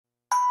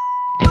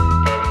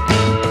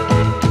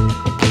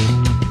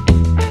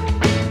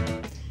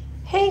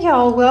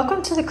y'all,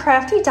 welcome to the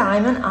Crafty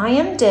Diamond. I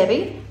am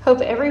Debbie.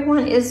 Hope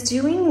everyone is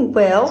doing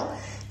well.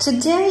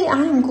 Today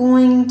I'm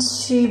going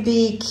to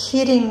be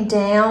kitting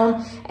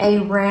down a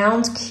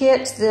round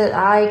kit that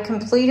I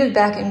completed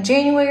back in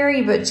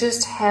January, but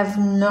just have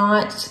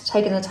not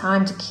taken the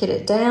time to kit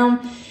it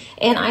down.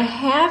 And I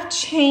have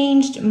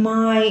changed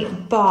my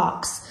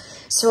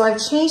box. So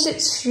I've changed it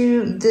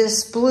to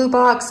this blue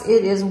box.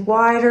 It is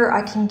wider.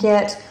 I can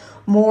get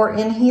more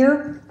in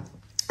here.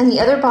 And the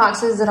other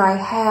boxes that I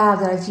have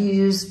that I've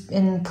used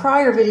in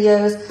prior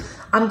videos,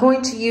 I'm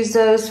going to use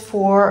those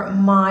for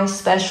my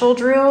special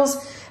drills.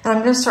 And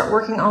I'm going to start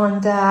working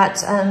on that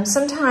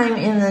sometime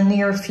in the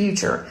near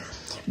future.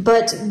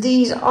 But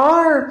these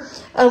are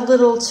a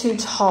little too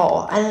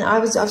tall. And I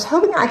was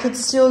hoping I could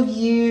still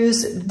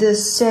use the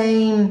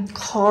same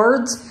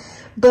cards,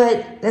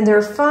 and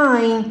they're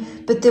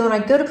fine. But then when I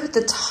go to put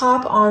the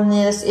top on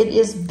this, it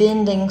is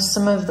bending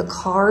some of the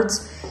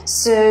cards.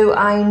 So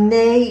I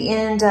may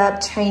end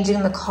up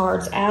changing the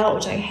cards out,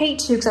 which I hate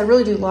to because I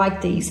really do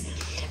like these,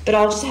 but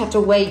I'll just have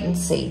to wait and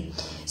see.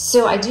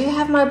 So I do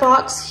have my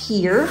box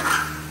here,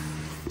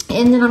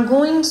 and then I'm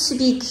going to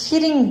be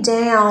kitting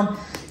down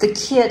the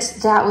kit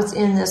that was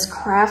in this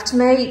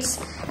Craftmates,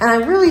 and I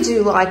really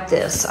do like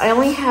this. I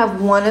only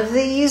have one of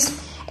these,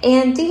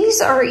 and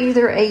these are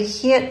either a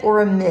hit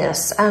or a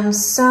miss.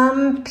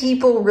 Some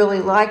people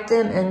really like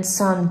them and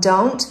some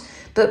don't.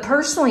 But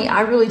personally,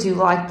 I really do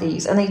like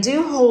these, and they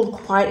do hold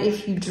quite a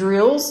few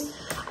drills.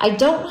 I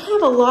don't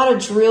have a lot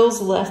of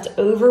drills left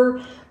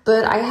over,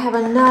 but I have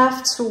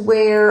enough to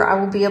where I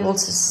will be able to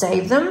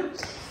save them.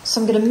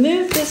 So I'm gonna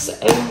move this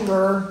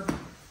over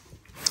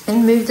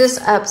and move this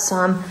up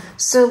some.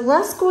 So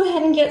let's go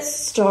ahead and get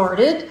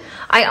started.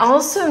 I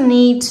also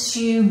need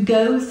to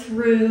go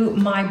through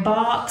my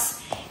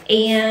box,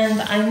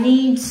 and I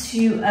need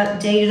to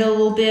update it a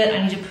little bit.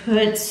 I need to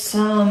put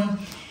some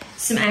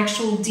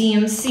actual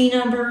DMC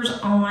numbers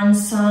on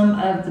some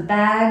of the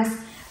bags,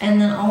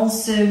 and then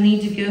also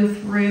need to go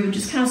through and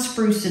just kind of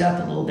spruce it up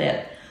a little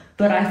bit.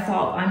 But I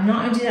thought I'm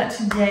not gonna do that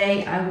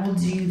today. I will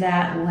do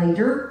that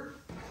later.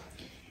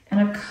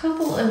 And a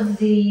couple of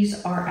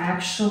these are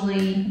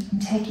actually, I'm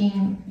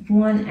taking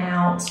one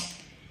out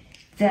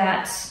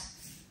that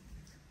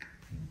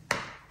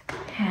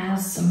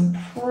has some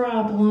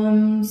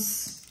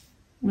problems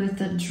with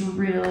the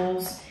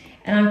drills.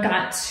 And I've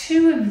got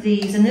two of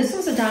these, and this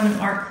one's a Diamond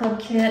Art Club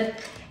kit,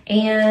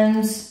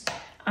 and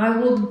I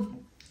will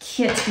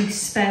kit these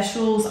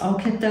specials. I'll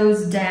kit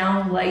those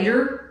down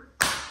later.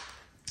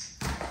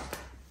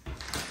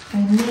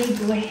 I may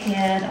go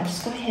ahead, I'll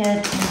just go ahead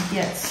and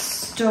get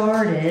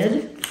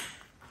started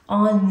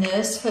on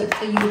this.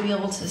 Hopefully you'll be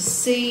able to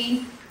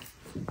see.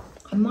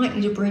 I might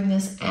need to bring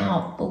this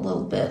out a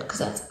little bit because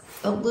that's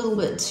a little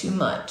bit too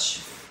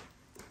much.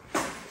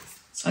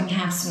 So I can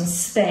have some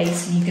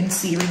space and you can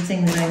see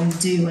everything that I'm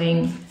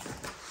doing.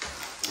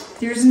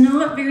 There's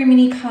not very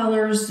many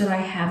colors that I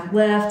have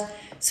left,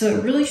 so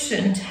it really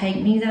shouldn't take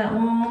me that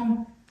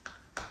long.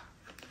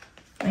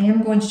 I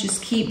am going to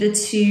just keep the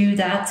two.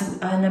 That's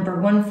number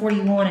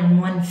 141 and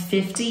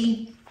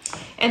 150.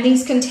 And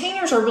these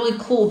containers are really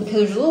cool because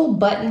there's a little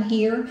button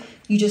here.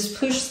 You just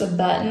push the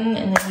button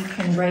and then you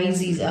can raise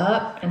these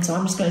up. And so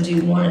I'm just going to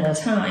do one at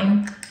a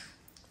time.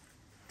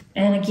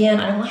 And again,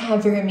 I don't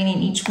have very many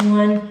in each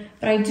one,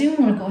 but I do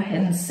want to go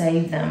ahead and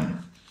save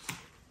them.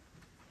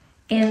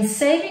 And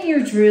saving your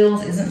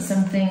drills isn't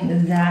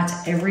something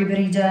that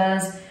everybody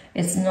does.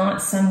 It's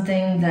not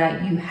something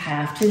that you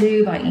have to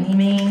do by any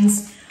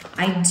means.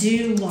 I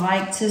do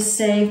like to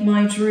save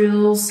my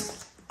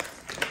drills.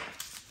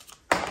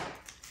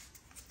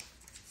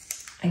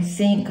 I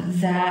think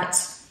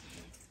that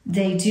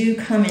they do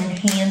come in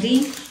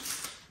handy,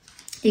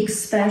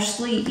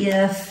 especially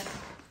if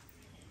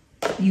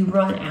you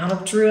run out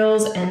of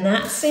drills, and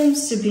that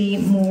seems to be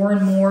more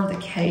and more the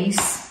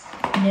case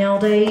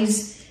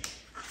nowadays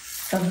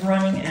of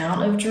running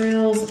out of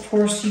drills. Of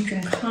course, you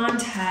can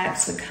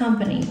contact the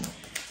company,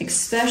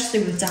 especially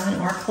with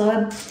Diamond Art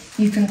Club.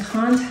 You can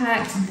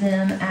contact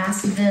them,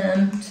 ask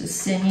them to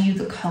send you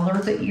the color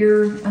that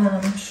you're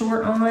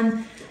short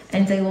on,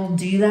 and they will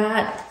do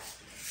that.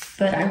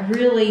 But I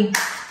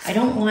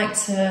don't like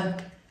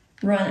to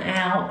run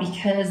out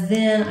because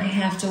then I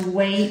have to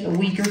wait a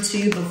week or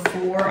two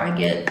before I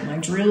get my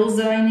drills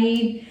that I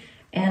need.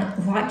 And I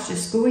like to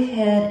just go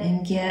ahead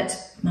and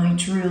get my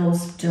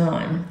drills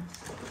done.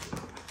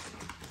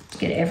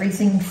 Get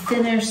everything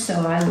finished so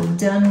I'm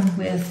done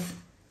with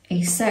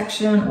a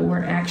section or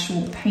an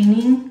actual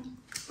painting.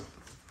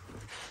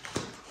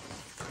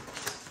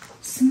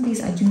 Some of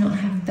these I do not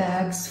have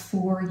bags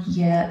for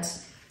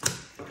yet.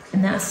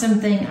 And that's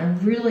something I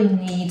really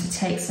need to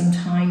take some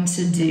time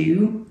to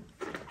do.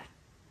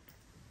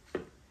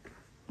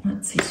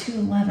 Let's see,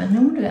 211.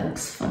 No wonder that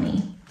looks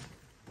funny.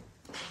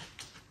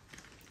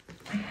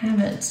 I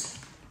haven't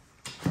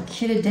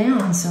kitted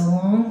down in so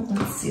long.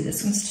 Let's see,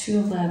 this one's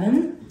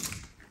 211.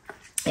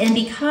 And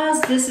because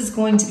this is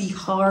going to be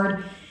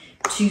hard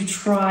to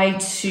try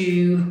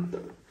to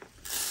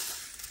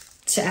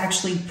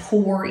actually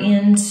pour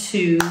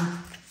into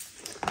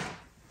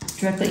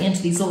directly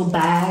into these little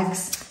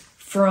bags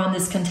from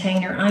this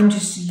container. I'm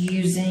just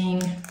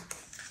using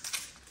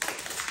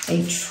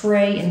a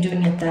tray and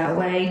doing it that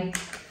way.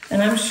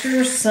 And I'm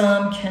sure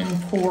some can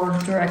pour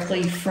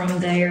directly from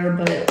there,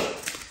 but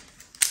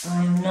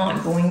I'm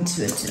not going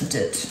to attempt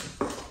it.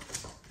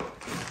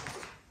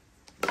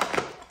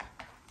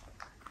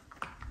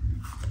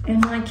 And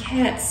my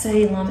cat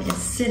Salem is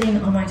sitting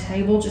on my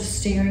table just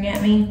staring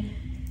at me.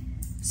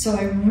 So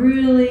I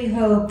really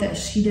hope that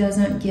she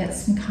doesn't get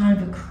some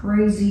kind of a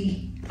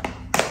crazy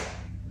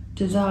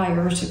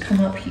desire to come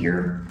up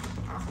here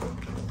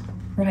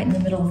right in the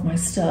middle of my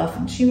stuff.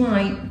 And she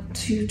might.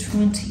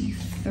 223.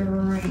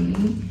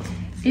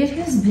 It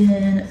has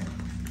been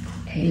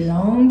a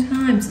long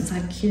time since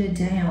I've kitted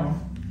down.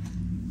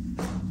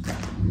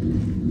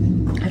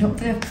 I don't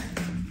think I've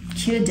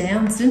kitted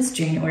down since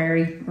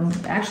January, or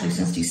actually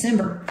since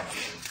December.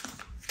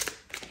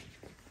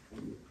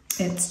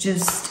 It's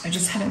just, I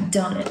just haven't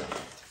done it.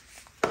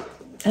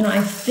 And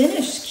I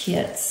finished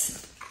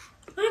kits.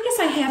 I guess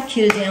I have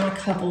kitted down a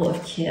couple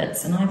of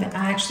kits, and I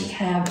actually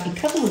have a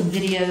couple of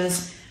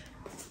videos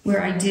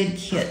where I did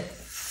kit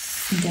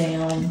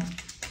down,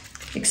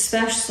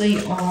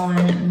 especially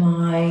on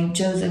my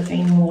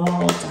Josephine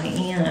Wall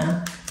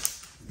Diana.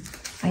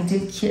 I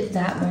did kit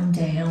that one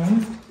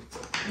down.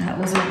 That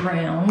was a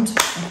round.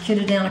 I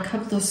kitted down a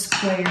couple of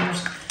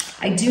squares.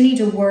 I do need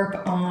to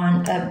work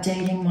on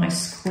updating my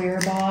square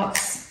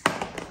box.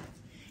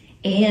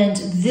 And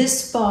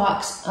this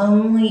box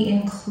only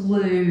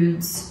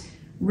includes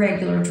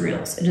regular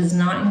drills. It does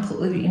not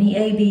include any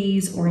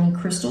ABs or any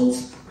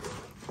crystals.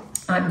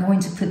 I'm going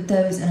to put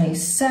those in a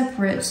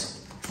separate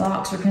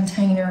box or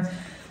container.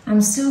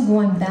 I'm still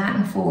going back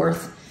and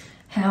forth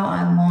how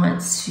I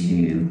want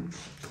to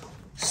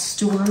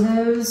store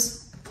those.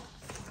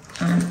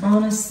 I'm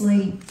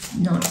honestly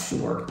not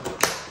sure.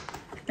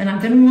 And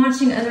I've been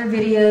watching other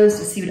videos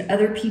to see what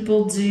other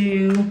people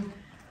do.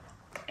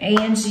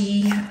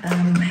 Angie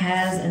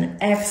has an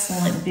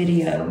excellent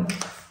video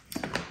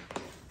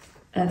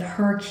of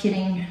her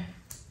kitting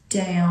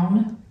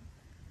down.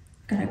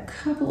 Got a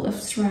couple of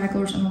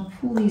stragglers. I'm gonna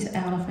pull these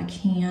out if I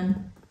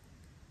can.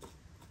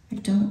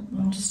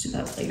 I'll just do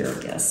that later,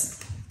 I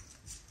guess.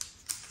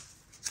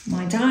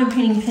 My diamond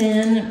painting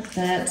pen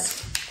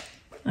that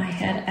I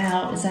had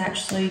out is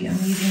actually, I'm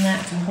using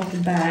that to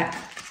hold back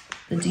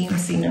the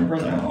DMC number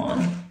that I'm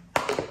on.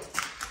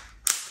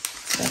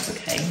 So that's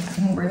okay. I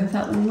can worry about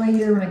that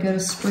later when I go to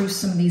spruce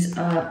some of these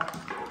up.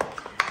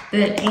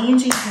 But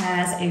Angie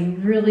has a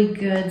really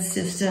good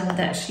system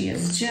that she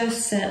has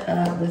just set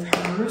up with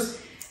hers,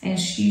 and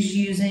she's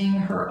using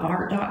her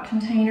art dot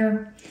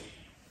container.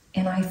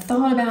 And I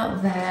thought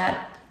about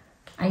that.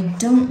 I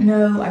don't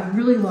know, I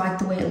really like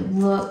the way it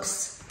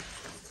looks,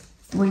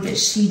 the way that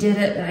she did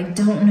it, but I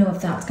don't know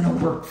if that's gonna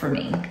work for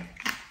me.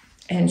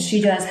 And she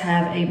does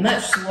have a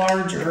much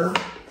larger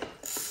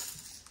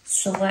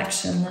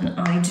selection than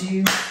I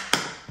do.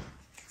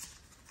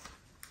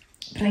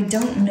 But I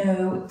don't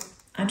know,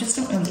 I just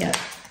don't know yet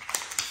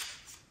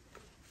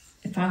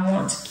if I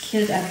want to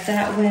kit it up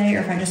that way or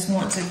if I just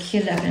want to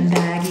kit it up in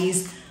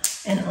baggies.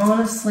 And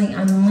honestly,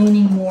 I'm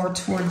leaning more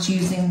towards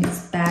using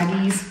these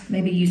baggies,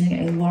 maybe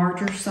using a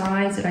larger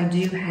size that I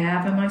do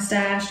have in my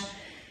stash,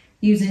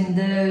 using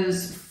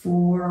those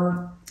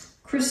for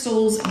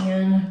crystals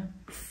and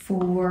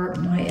for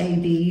my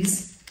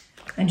ABs,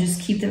 and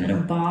just keep them in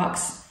a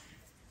box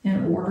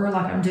in order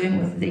like I'm doing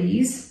with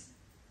these.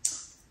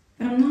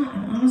 But I'm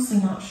honestly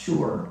not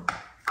sure.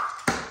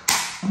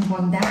 I'm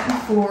going back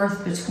and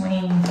forth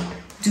between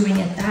doing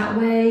it that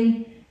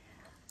way.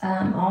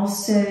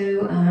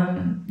 Also,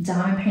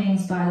 Diamond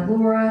Paintings by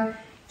Laura.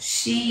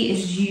 She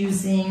is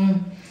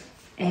using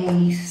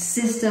a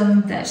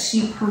system that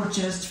she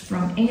purchased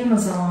from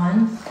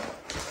Amazon,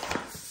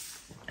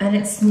 and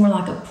it's more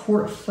like a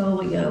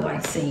portfolio, I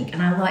think,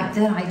 and I like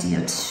that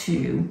idea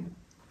too.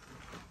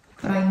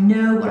 But I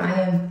know what I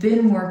have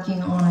been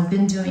working on, I've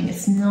been doing,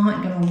 it's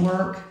not going to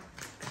work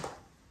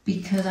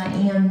because I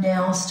am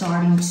now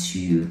starting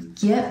to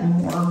get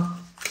more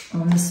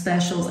on the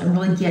specials and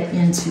really get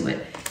into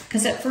it.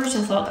 Because at first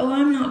I thought, oh,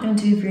 I'm not going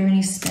to do very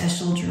many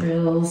special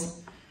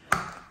drills.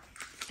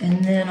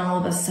 And then all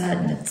of a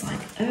sudden it's like,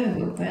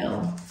 oh,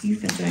 well,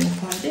 you've been doing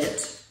quite a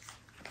bit.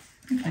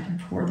 If I can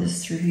pour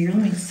this through here,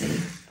 let me see.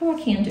 Oh,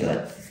 I can do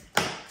it.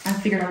 I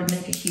figured I would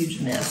make a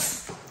huge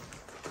mess.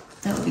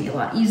 That would be a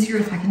lot easier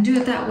if I can do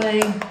it that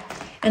way.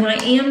 And I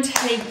am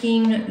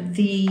taking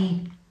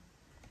the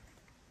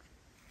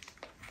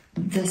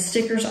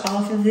stickers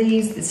off of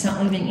these. It's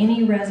not leaving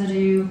any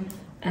residue.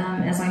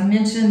 As I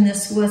mentioned,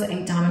 this was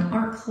a Diamond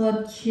Art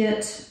Club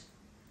kit.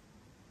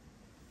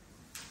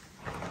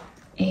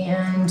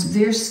 And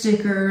their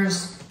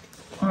stickers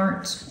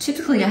aren't,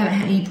 typically I haven't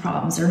had any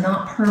problems. They're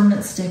not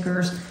permanent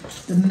stickers.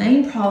 The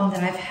main problem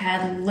that I've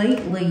had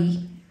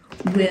lately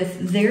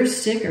with their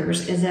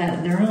stickers is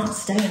that they're not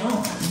staying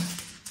on.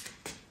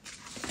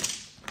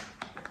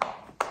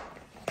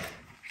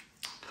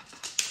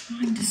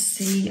 Trying to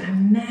see,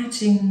 I'm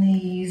matching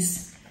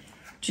these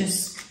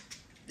just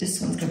this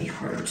one's gonna be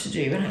harder to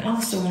do. And I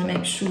also wanna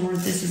make sure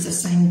this is the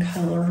same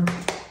color.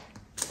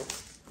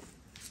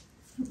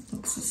 It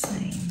looks the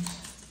same.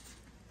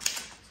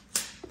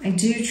 I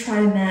do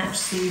try to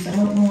match these. I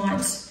don't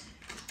want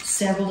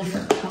several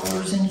different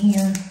colors in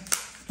here.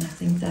 I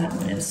think that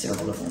one is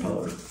several different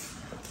colors.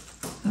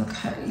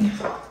 Okay,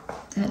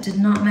 that did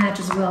not match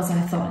as well as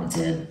I thought it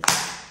did.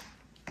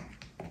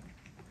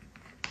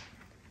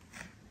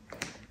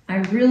 I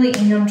really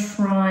am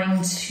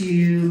trying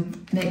to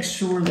make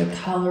sure the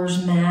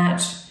colors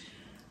match.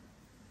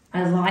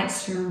 I like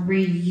to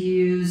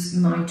reuse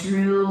my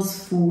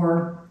drills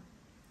for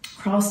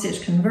cross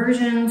stitch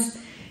conversions,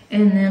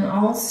 and then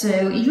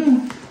also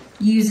even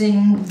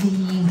using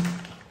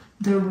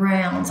the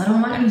rounds. I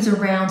don't like to use the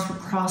rounds for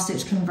cross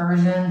stitch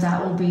conversion.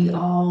 That will be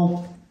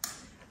all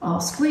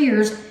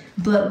squares,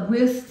 but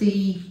with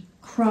the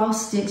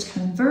cross stitch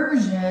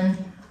conversion,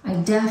 I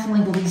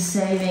definitely will be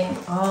saving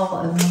all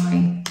of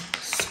my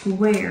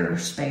square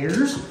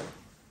spares.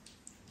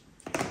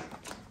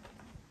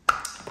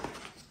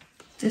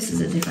 This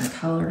is a different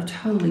color,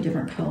 totally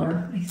different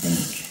color, I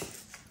think.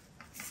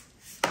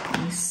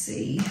 Let me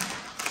see.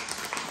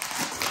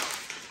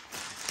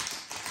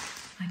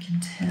 I can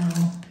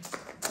tell.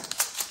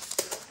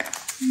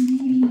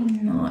 Maybe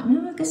not.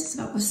 No, I guess it's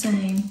about the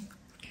same.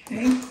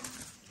 Okay.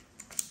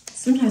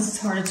 Sometimes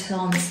it's hard to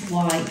tell in this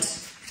light.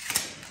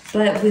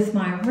 But with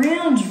my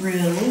round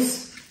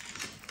drills,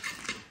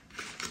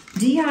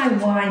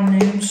 DIY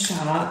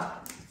Moonshot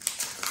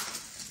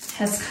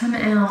has come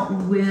out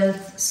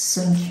with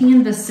some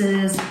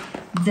canvases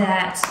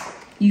that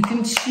you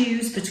can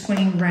choose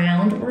between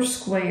round or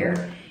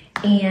square,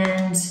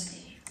 and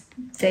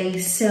they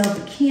sell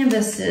the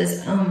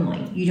canvases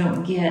only. You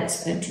don't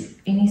get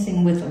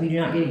anything with them. You do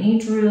not get any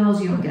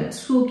drills, you don't get a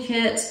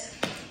toolkit.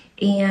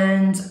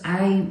 And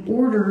I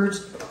ordered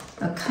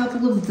a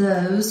couple of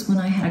those when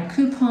I had a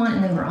coupon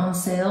and they were on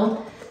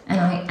sale, and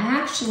I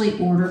actually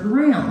ordered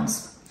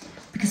rounds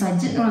because I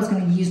didn't know what I was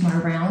going to use my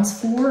rounds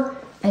for.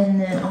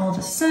 And then all of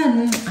a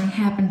sudden, I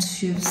happened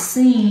to have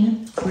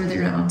seen where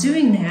they're now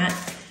doing that,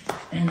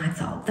 and I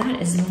thought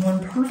that is one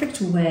perfect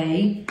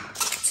way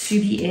to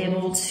be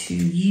able to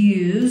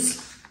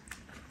use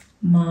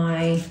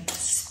my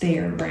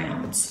spare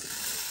rounds.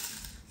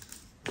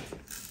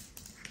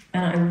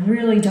 And I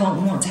really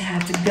don't want to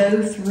have to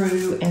go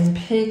through and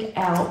pick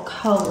out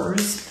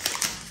colors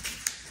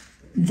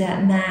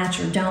that match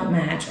or don't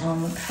match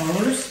on the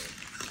colors.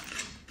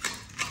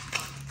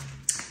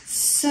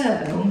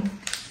 So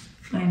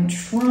I'm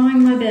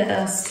trying my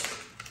best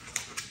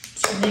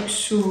to make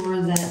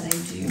sure that they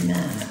do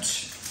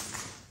match.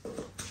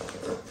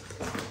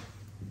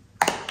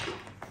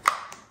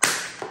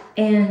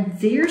 And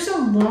there's a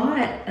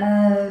lot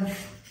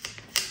of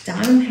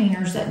diamond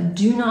painters that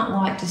do not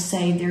like to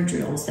save their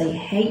drills. They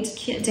hate to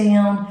kit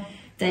down.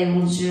 They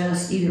will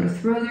just either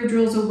throw their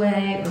drills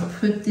away or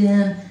put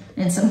them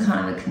in some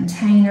kind of a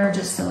container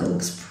just so it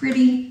looks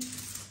pretty.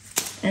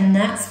 And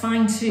that's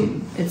fine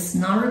too. It's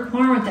not a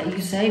requirement that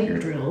you save your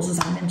drills, as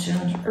I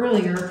mentioned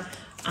earlier.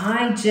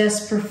 I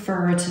just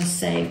prefer to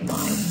save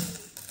mine.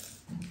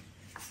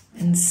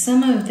 And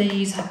some of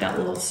these have got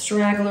little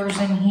stragglers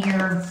in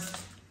here.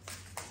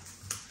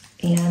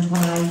 And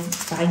when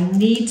if I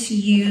need to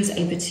use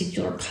a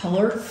particular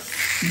color,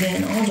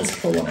 then I'll just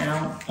pull them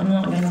out. I'm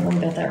not going to worry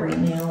about that right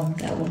now.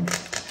 That one.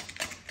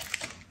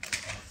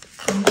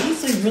 I'm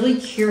usually really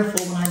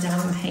careful when I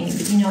diamond paint,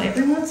 but you know,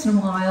 every once in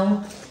a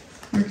while,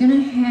 you're going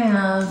to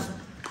have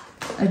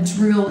a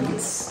drill get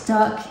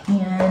stuck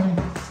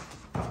in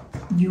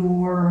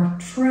your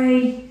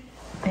tray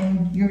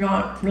and you're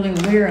not really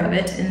aware of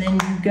it, and then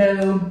you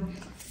go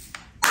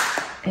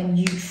and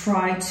you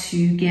try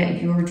to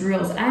get your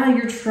drills out of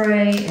your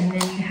tray, and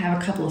then you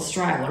have a couple of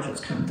stragglers that's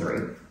come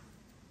through.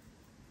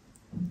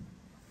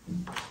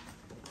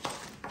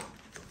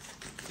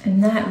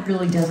 And that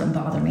really doesn't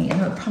bother me. I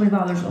know it probably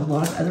bothers a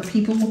lot of other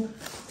people.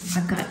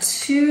 I've got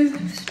two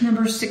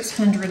number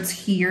 600s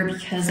here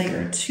because they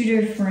are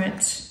two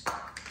different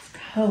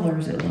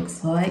colors, it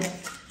looks like.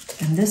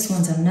 And this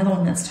one's another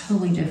one that's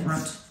totally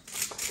different.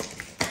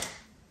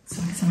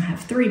 So I guess I'm gonna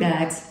have 3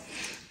 bags.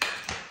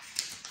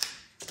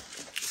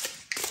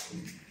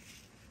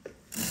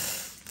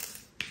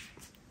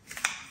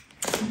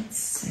 Let's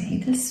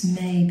see, this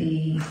may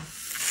be,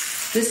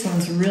 this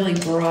one's really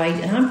bright,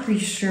 and I'm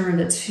pretty sure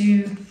that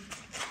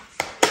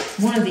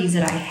one of these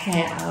that I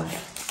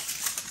have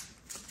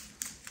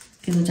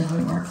is a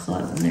Diamond Art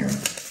Club, and they're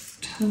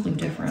totally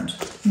different.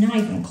 Not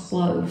even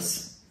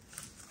close.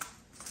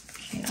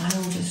 Okay, I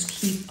will just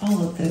keep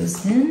all of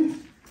those in,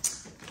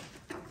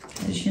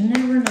 because you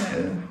never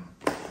know.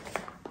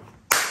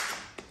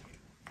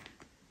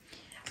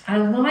 I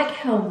like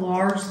how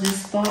large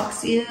this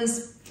box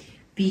is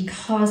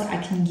because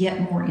I can get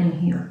more in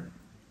here.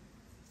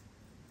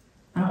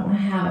 I don't want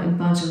to have a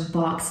bunch of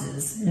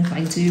boxes, and if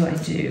I do, I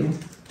do.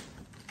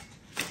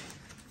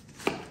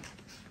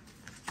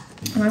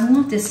 And I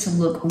want this to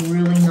look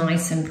really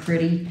nice and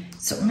pretty,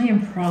 so I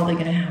am probably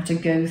going to have to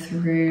go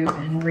through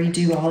and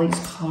redo all these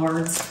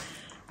cards,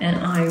 and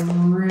I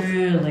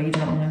really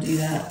don't want to do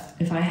that.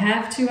 If I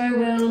have to, I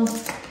will,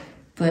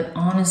 but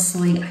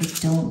honestly, I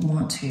don't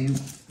want to.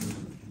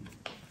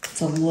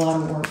 It's a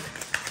lot of work.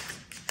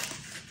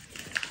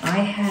 I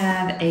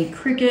have a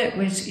Cricut,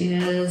 which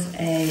is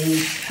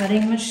a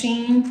cutting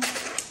machine.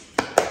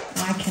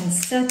 I can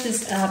set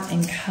this up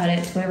and cut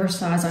it to whatever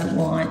size I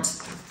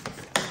want,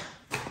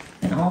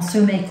 and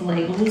also make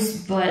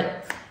labels,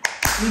 but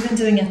even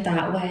doing it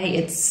that way,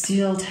 it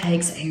still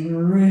takes a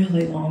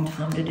really long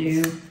time to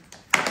do.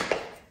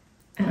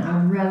 And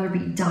I'd rather be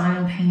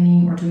diamond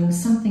painting or doing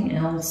something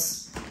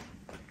else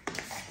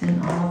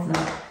than all of the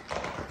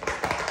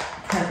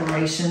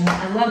preparation.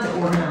 I love to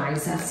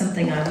organize. That's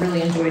something I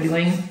really enjoy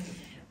doing,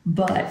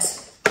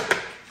 but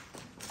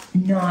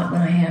not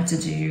when I have to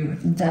do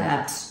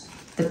that.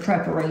 The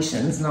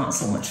preparation's not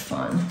so much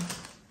fun.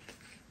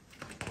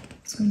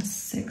 This one's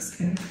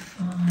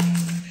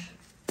 605.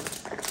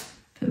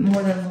 But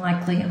more than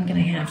likely, I'm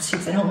gonna have to,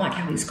 because I don't like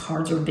how these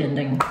cards are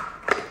bending.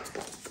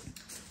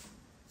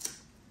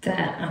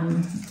 That I'm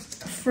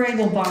afraid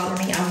will bother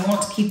me. I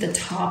want to keep the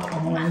top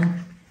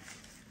on.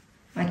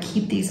 I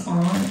keep these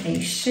on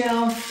a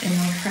shelf in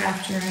my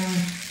craft room.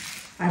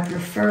 I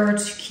prefer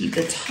to keep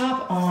the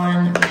top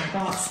on my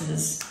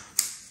boxes.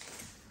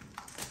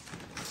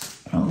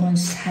 I don't want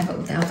to just have it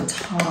without the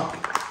top.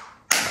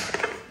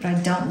 But I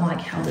don't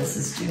like how this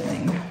is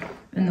doing.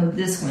 And though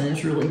this one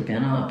is really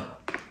bent up.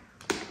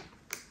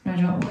 I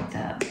don't like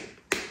that.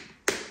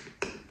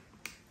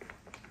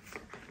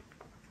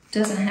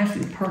 Doesn't have to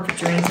be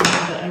perfect or anything,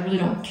 but I really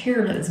don't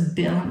care that it's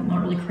bent. I'm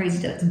not really crazy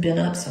that it's bent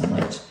up so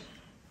much.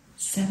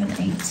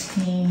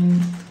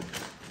 718.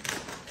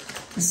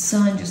 The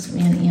sun just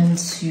went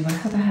into, I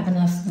hope I have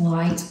enough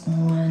light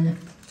on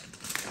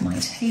my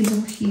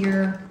table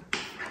here.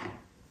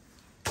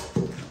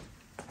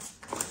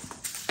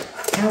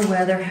 Our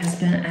weather has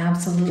been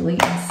absolutely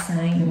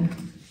insane.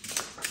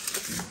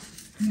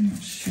 I'm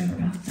not sure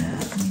about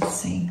that. Let me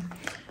see.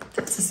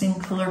 That's the same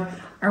color.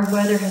 Our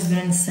weather has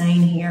been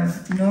insane here.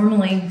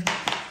 Normally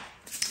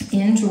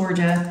in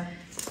Georgia,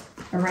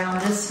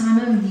 around this time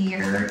of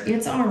year,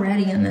 it's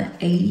already in the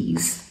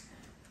 80s.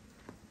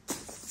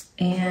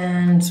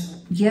 And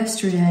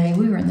yesterday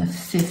we were in the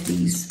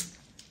 50s.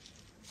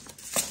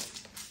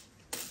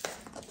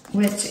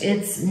 Which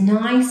it's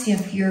nice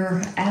if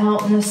you're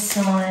out in the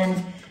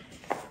sun.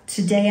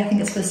 Today I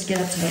think it's supposed to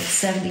get up to like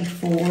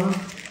 74.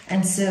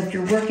 And so if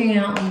you're working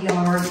out in the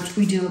yard, which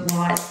we do a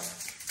lot,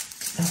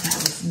 that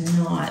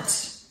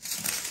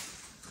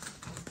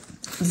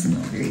was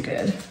not very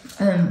good.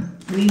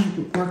 We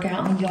work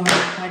out in the yard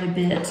quite a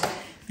bit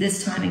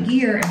this time of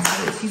year, and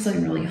so it's usually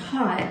really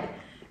hot,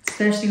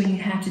 especially when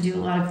you have to do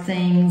a lot of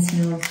things,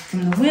 you know,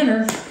 from the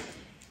winter,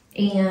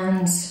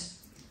 and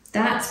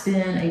that's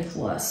been a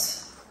plus.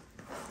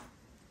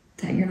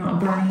 That you're not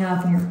burning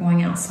up when you're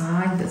going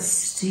outside, but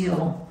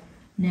still,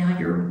 now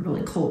you're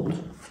really cold.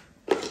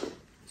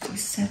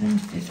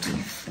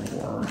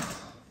 754.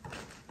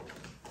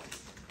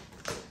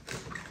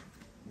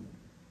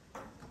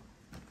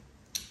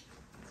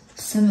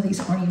 Some of these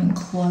aren't even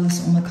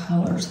close on the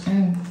colors.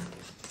 I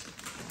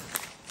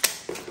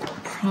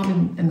probably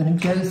am going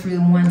to go through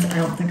the ones I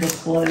don't think are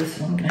close.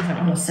 So I'm going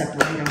to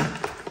separate them.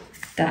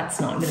 That's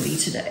not going to be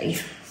today.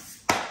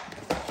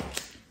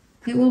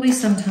 It will be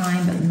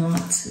sometime, but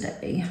not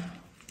today.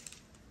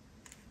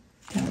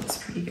 That looks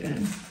pretty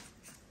good.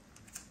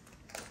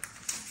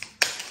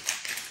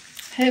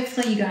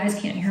 Hopefully you guys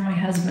can't hear my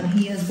husband.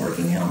 He is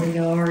working out in the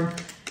yard.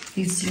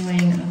 He's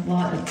doing a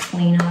lot of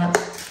cleanup.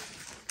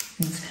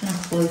 He's kind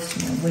of close to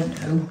my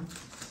window.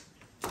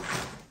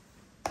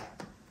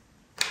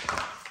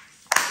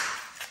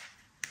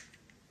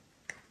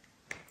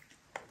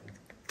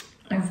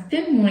 I've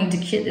been wanting to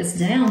kit this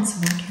down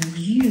so I can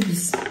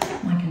use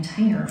my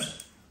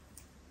containers.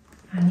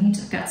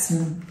 I've got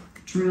some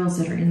drills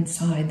that are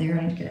inside there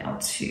I need to get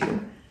out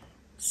too.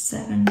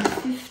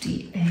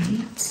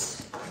 758.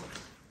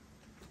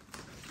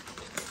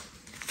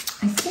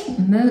 I think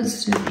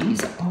most of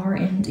these are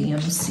in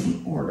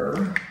DMC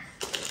order.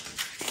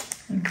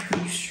 I'm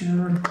pretty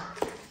sure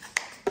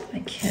I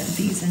kept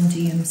these in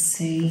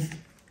DMC,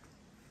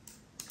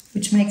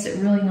 which makes it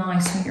really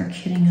nice when you're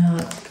kitting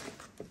up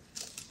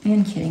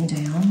and kitting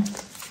down.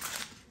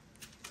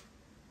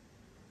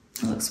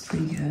 That looks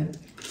pretty good.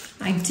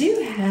 I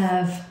do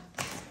have,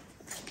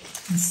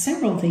 in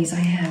several of these,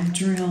 I have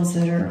drills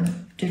that are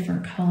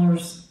different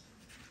colors.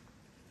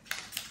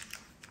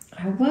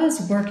 I was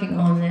working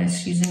on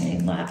this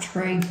using a lap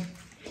tray,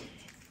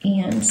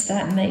 and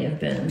that may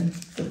have been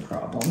the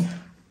problem.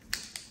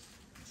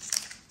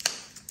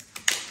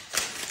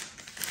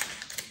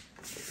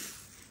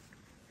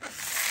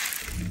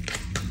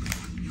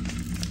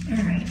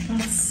 All right,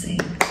 let's see.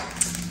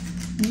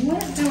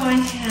 What do I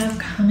have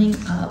coming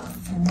up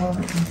for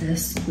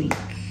this week?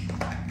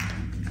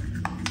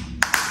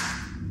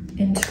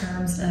 In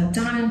terms of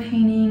diamond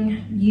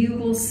painting, you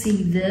will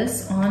see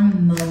this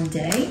on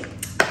Monday.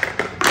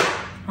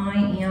 I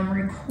am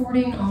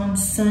recording on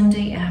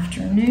Sunday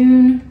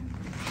afternoon,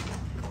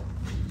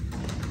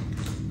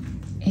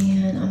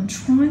 and I'm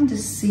trying trying to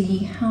see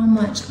how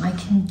much I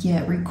can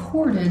get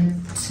recorded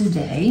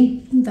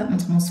today. Ooh, that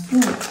one's almost full.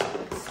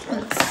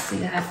 Let's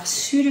see, I have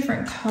 2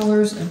 different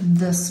colors of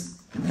this.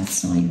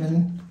 That's not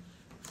even,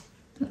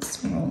 that's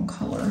the wrong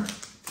color.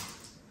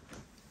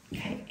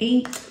 Okay,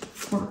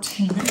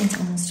 814, that one's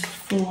almost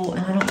full,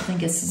 and I don't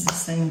think this is the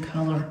same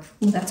color.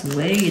 Ooh, that's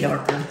way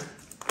darker.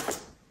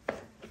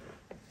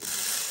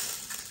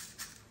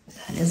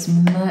 That is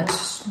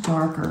much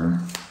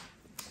darker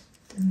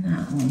than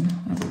that one,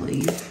 I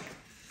believe.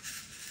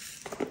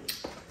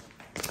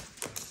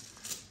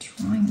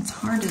 It's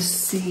hard to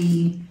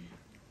see.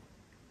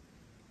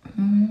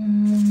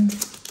 I'll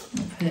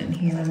put it in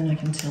here and then I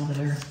can tell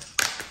better.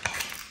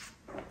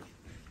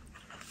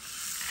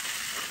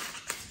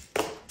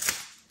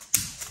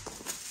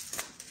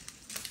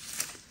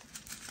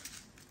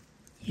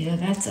 Yeah,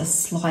 that's a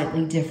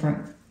slightly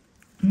different.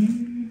 I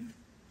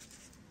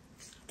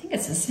think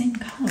it's the same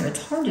color.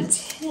 It's hard to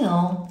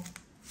tell.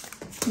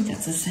 I think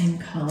that's the same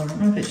color. I'm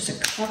gonna put just a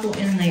couple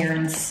in there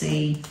and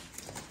see.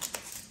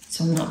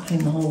 So I'm not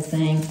putting the whole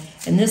thing.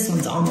 And this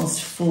one's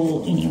almost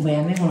full anyway.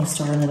 I may want to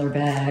start another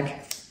bag.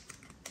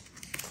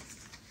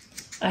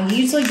 I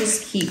usually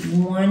just keep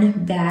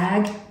 1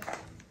 bag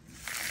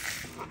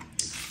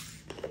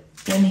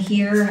in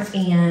here,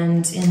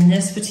 and in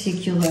this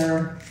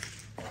particular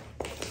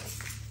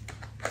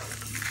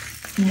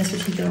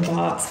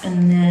box,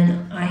 and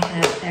then I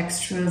have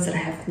extras that I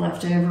have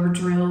leftover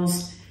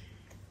drills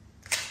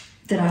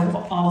that I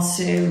will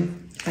also,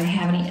 if I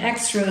have any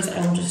extras,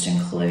 I will just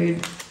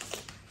include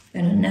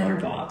in another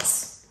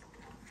box.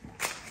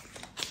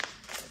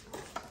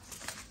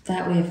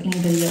 That way, if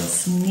anybody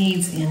else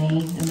needs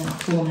any, then I'll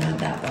pull them out of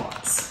that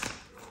box.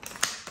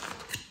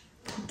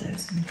 Put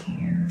those in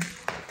here.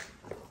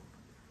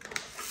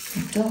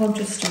 The dog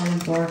just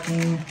started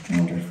barking.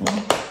 Wonderful.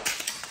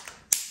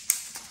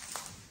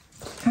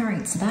 All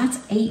right, so that's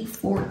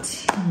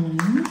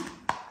 814.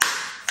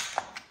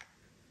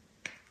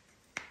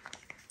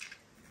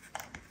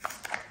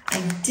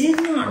 I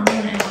did not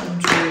run out of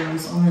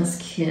drills on this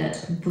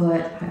kit,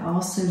 but I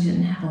also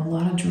didn't have a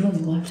lot of drills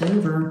left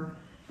over.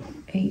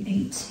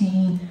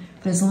 818,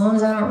 but as long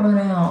as I don't run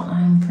out,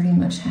 I'm pretty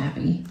much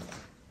happy.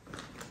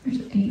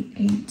 There's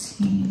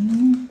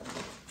 818.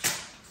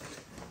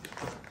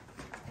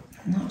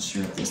 I'm not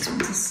sure if this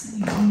one's the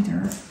same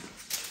either.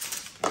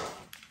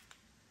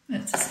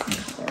 That's the same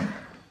color.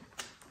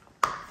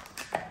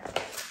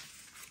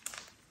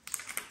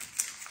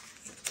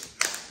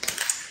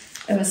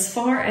 As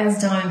far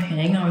as diamond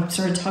painting, I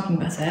started talking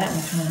about that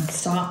and kind of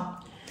stopped.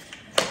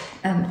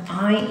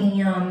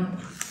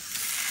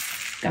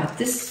 Got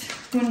this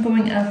one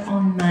going up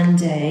on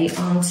Monday.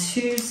 On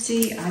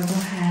Tuesday, I will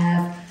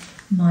have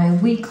my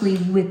weekly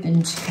whip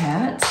and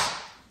chat.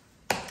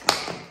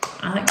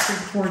 I like to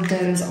record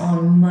those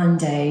on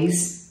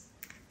Mondays,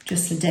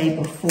 just the day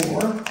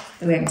before.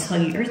 That way I can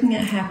tell you everything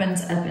that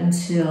happens up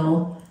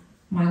until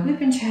my whip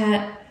and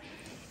chat.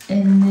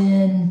 And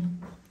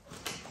then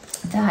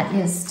that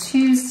is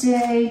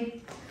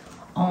Tuesday.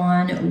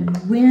 On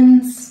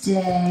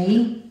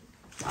Wednesday,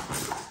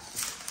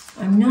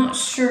 I'm not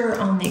sure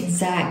on the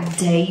exact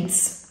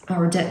dates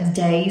or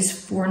days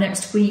for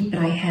next week, but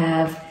I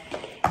have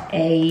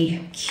a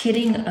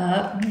kitting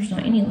up. There's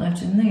not any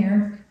left in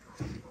there.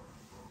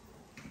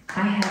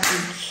 I have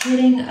a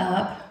kitting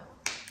up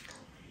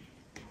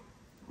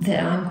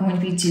that I'm going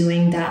to be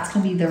doing. That's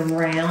going to be the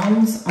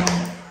rounds on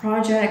a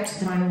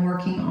project that I'm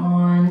working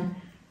on,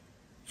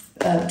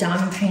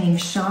 diamond painting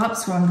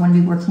shops, where I'm going to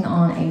be working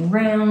on a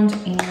round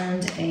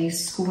and a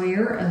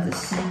square of the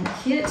same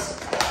kit.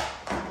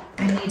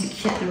 I need to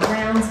kit the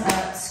rounds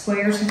up.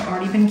 Squares have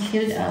already been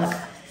kitted up.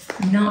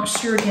 I'm not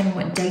sure again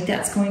what date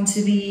that's going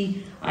to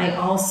be. I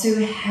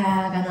also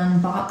have an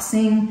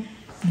unboxing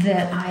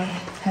that I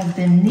have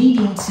been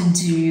needing to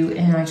do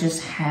and I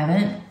just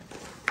haven't.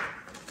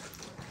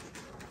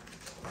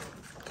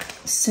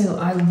 So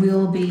I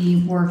will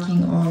be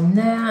working on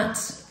that.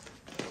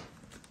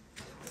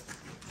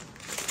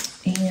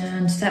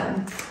 And that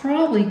will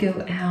probably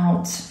go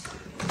out,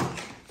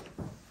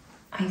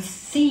 I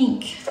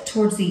think,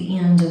 towards the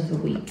end of the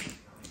week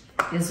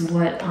is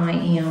what I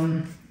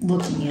am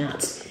looking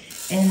at.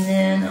 And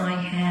then I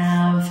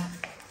have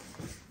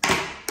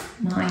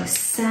my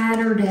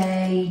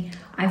Saturday.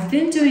 I've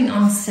been doing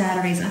on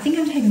Saturdays. I think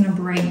I'm taking a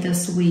break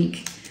this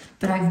week,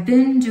 but I've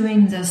been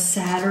doing the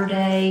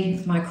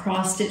Saturday, my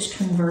cross stitch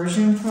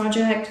conversion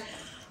project.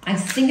 I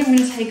think I'm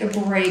going to take a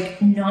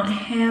break, not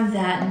have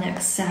that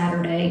next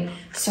Saturday.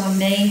 So I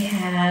may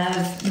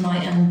have my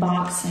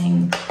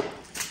unboxing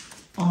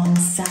on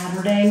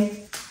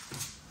Saturday.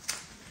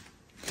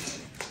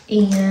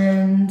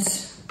 And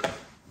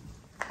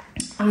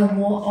I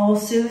will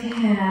also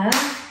have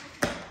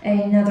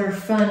another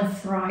Fun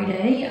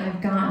Friday.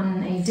 I've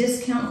gotten a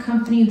discount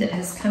company that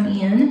has come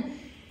in,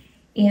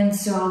 and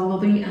so I will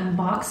be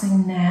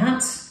unboxing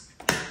that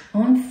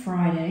on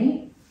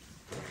Friday.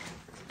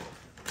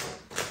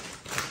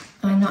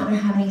 I'm not going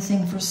to have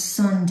anything for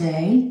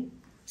Sunday.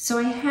 So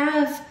I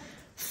have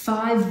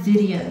 5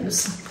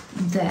 videos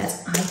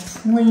that I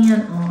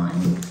plan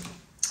on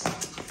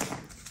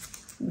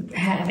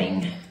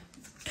having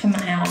come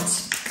out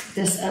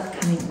this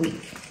upcoming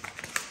week.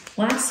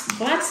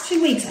 Last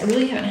 2 weeks, I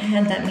really haven't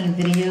had that many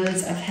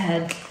videos. I've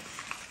had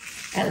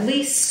at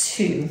least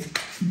 2,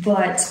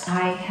 but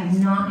I have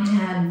not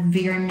had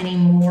very many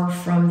more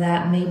from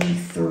that, maybe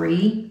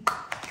 3.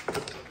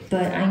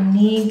 But I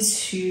need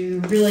to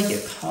really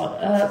get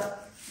caught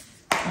up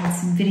on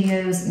some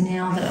videos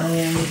now that I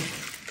am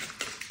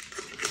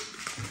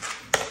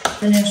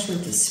finished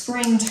with the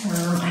spring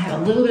term. I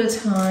have a little bit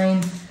of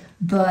time,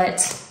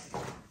 but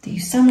the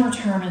summer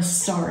term is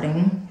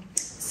starting,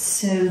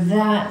 so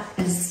that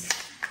is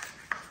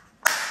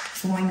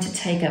going to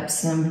take up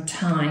some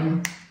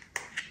time.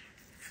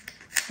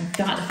 I've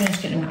got to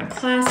finish getting my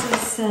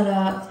classes set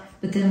up,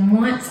 but then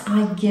once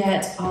I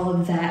get all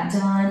of that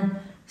done,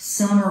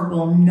 summer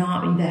will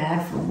not be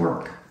bad for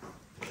work.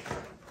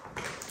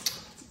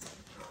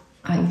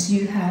 I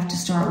do have to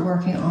start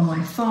working on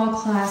my fall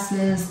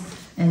classes,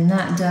 and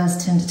that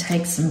does tend to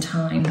take some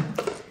time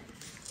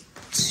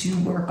to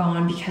work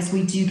on because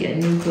we do get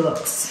new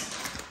books.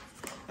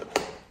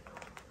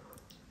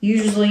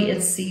 Usually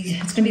it's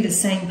going to be the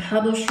same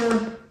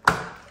publisher,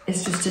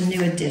 it's just a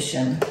new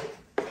edition.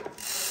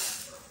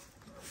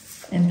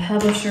 And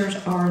publishers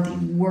are the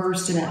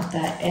worst about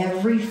that.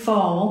 Every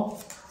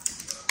fall,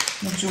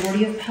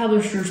 majority of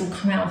publishers will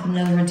come out with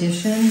another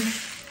edition,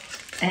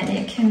 and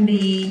it can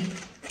be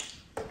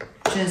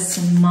just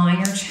some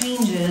minor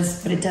changes,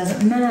 but it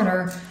doesn't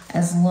matter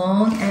as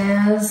long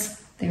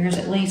as there's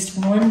at least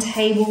one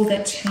table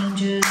that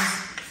changes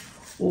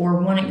or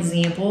one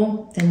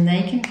example, then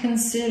they can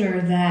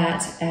consider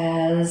that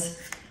as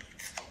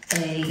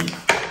a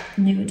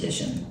new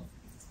edition.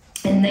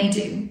 And they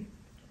do.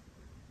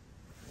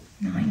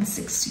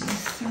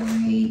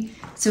 963.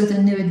 So with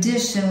a new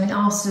edition, we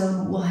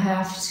also will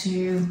have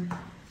to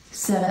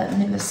set up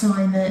new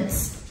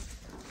assignments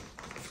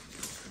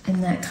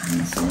and that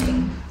kind of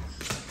thing.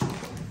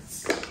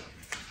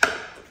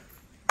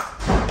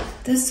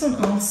 This one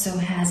also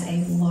has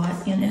a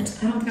lot in it.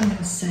 I don't think I'm going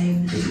to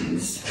save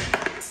these.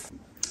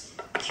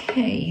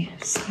 Okay,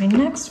 so my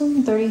next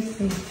one,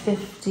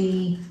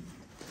 3350.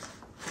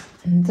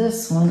 And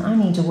this one, I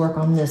need to work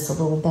on this a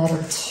little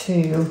better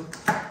too.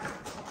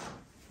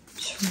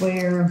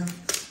 Where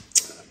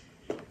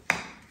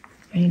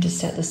I need to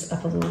set this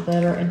up a little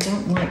better. I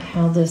don't like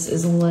how this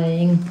is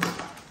laying.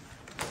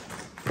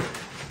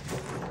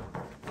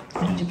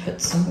 I need to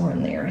put some more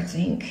in there, I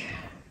think.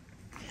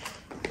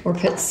 Or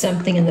put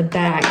something in the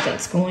back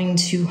that's going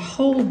to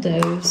hold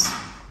those.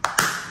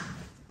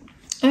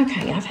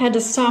 Okay, I've had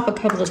to stop a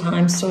couple of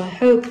times, so I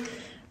hope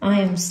I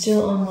am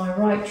still on my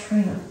right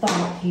train of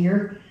thought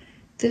here.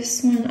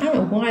 This one, I don't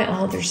know why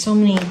there's so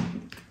many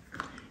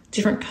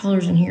different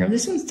colors in here.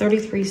 This one's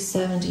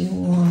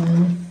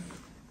 3371.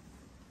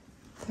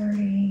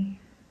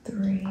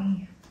 33.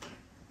 I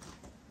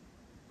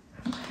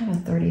don't have a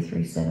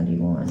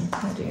 3371.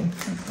 I do. Okay.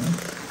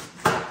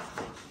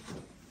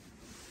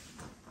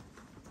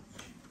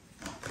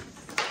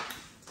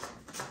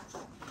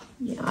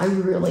 Yeah, I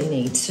really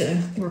need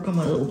to work on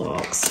my little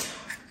box.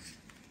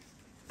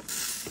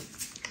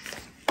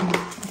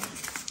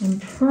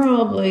 And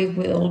probably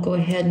will go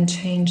ahead and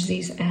change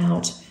these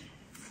out.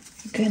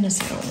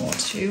 Goodness, I don't want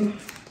to.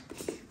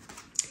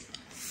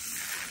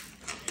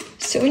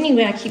 So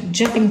anyway, I keep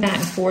jumping back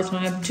and forth,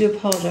 and I do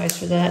apologize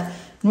for that.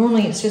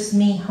 Normally, it's just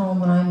me home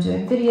when I'm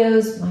doing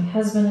videos. My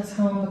husband is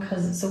home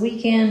because it's a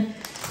weekend.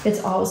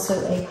 It's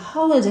also a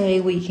holiday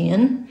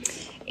weekend,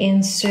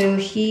 and so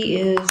he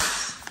is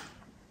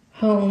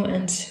home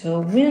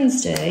until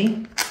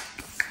Wednesday.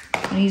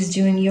 And he's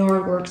doing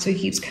yard work, so he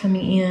keeps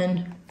coming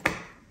in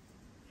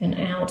and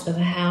out of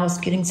the house,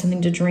 getting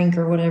something to drink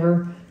or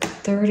whatever.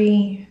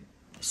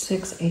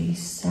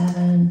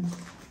 3687.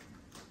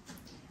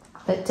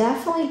 But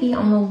definitely be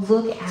on the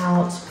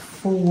lookout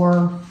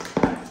for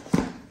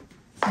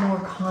more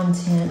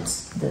content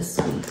this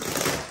week.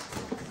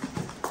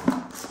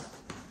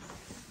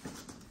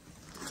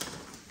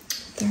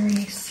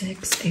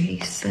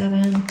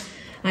 3687.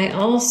 I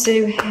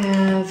also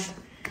have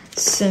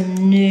some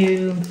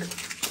new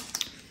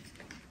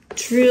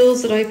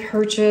drills that I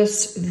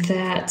purchased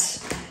that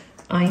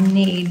I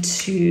need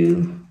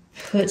to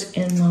put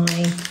in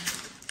my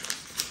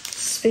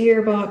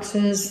spare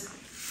boxes.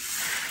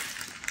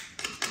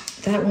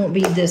 That won't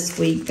be this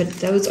week, but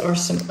those are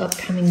some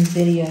upcoming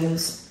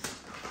videos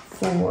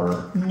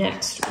for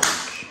next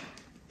week.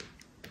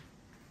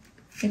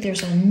 Okay,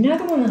 there's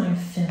another one that I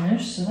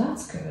finished, so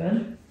that's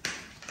good.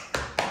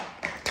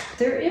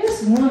 There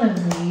is one of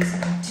these,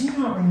 and I do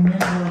not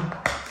remember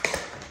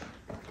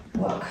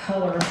what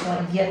color until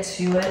I get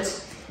to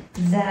it,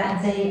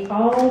 that they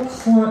all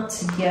clump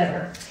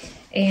together.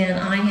 And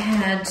I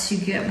had to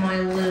get my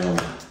little,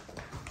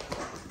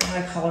 what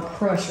I call a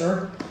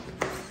crusher,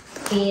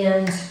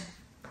 and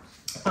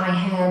I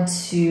had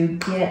to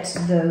get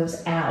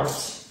those out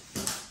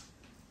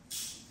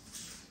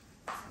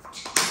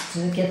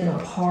to get them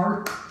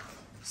apart.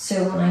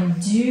 So when I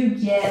do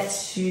get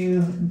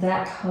to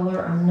that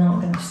color, I'm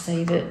not going to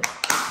save it.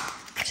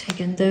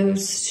 Taking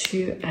those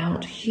two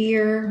out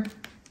here.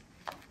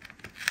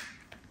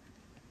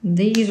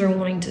 These are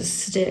wanting to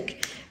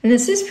stick. And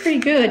this is pretty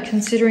good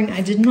considering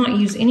I did not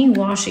use any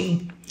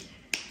washi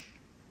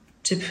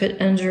to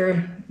put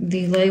under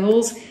the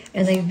labels,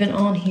 and they've been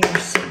on here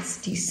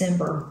since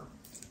December.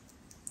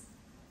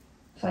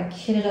 So I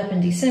kitted up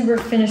in December,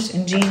 finished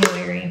in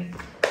January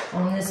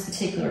on this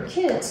particular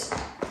kit.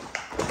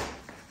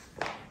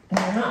 And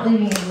they're not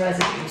leaving any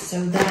residue,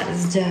 so that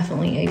is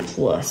definitely a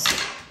plus.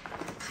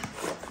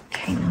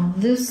 Okay, now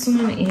this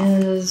one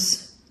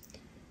is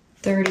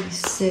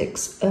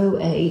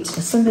 3608.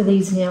 Some of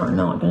these now are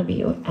not going to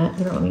be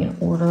in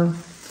order.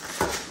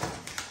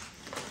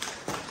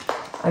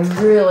 I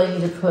really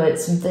need to put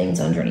some things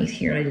underneath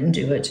here, and I didn't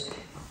do it.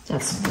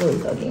 That's really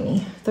bugging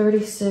me.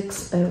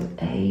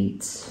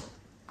 3608.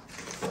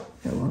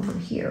 Go over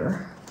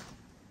here.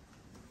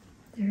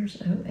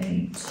 There's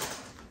 08.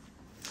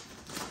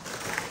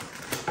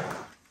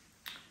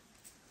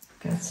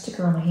 Got a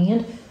sticker on my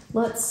hand.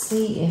 Let's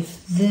see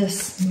if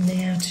this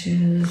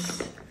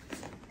matches.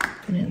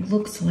 And it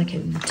looks like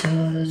it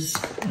does.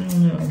 I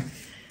don't know.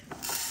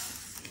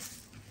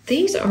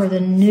 These are the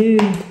new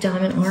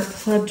Diamond Art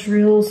Club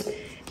drills,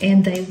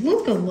 and they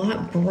look a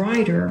lot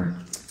brighter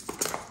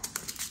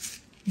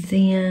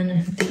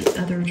than the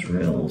other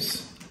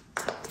drills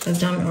of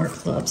Diamond Art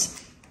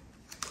Clubs,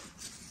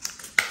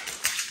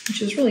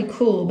 which is really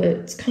cool, but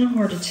it's kind of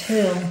hard to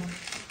tell.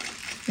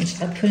 I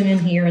put them in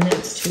here and then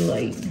it's too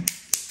late.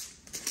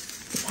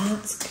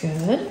 That's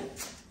good.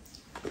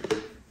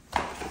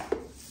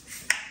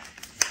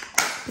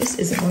 This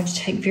isn't going to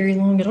take very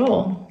long at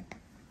all,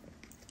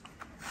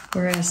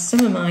 whereas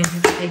some of mine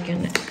have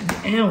taken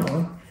an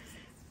hour.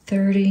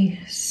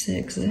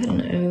 36, is that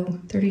an O?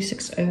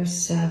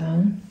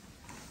 3607.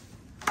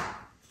 Okay,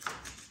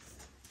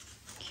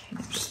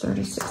 there's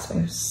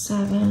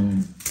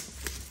 3607.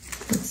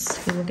 Let's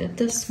take a look at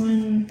this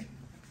one.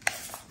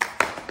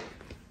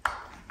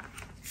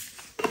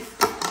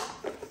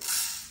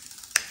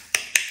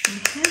 I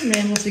have been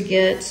able to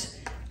get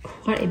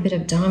quite a bit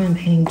of diamond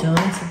painting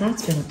done, so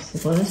that's been a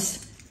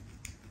plus.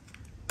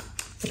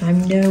 But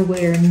I'm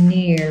nowhere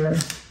near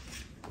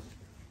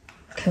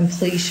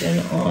completion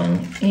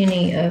on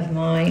any of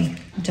my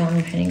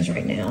diamond paintings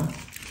right now.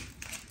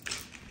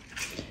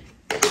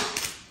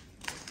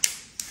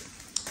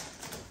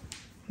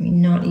 I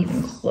mean, not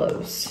even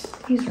close.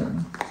 These are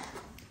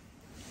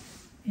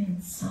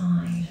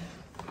inside.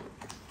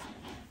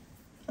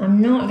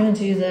 I'm not going to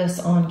do this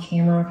on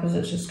camera because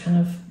it's just kind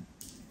of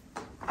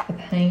a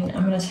pain.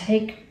 I'm going to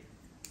take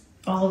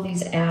all of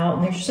these out,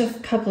 and there's just a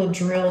couple of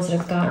drills that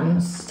have gotten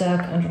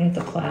stuck underneath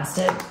the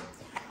plastic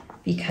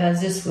because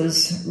this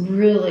was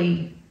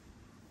really,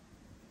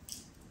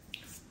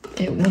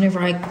 whenever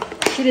I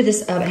heated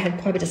this up, it had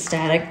quite a bit of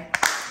static,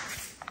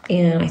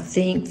 and I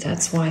think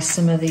that's why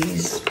some of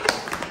these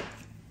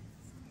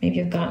maybe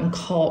have gotten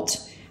caught.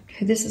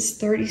 Okay, this is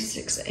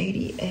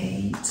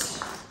 3688.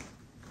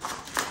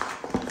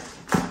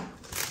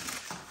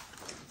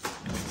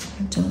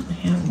 I don't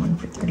have one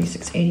for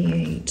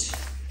 3688.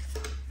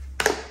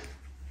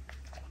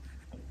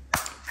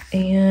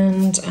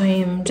 And I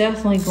am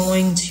definitely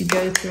going to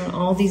go through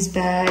all these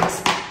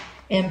bags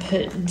and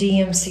put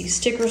DMC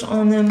stickers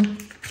on them.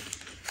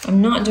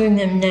 I'm not doing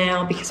them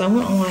now because I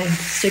want all my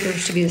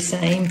stickers to be the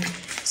same.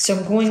 So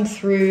I'm going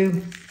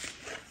through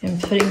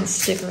and putting the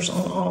stickers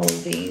on all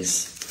of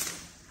these,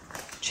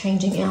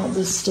 changing out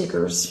the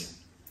stickers.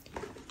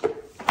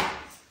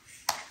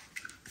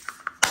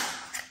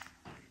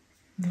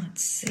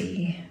 Let's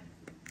see.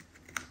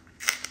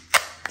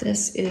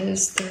 This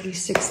is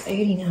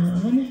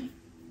 3689.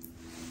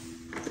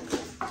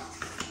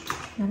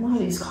 A lot of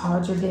these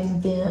cards are getting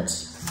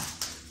bent.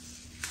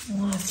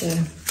 I'm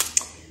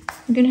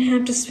gonna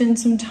have to spend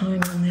some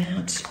time on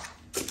that.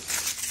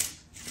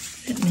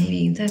 But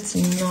maybe that's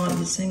not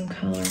the same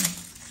color.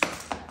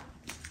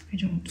 I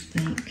don't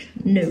think.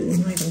 No,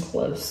 not even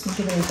close. Look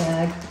at that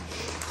bag.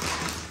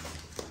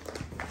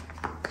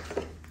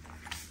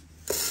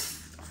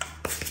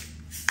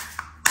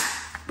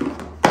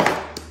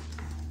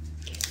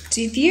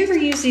 If you ever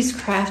use these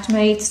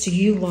Craftmates, do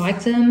you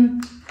like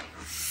them?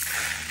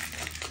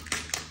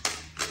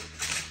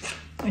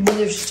 I know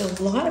there's just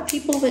a lot of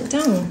people that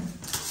don't.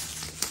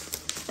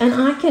 And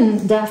I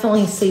can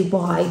definitely see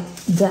why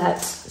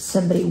that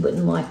somebody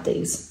wouldn't like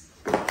these.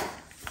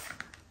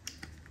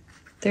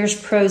 There's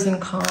pros and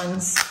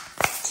cons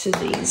to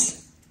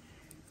these.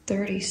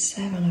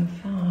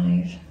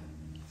 3705.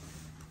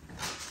 I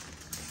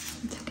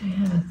think I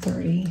have a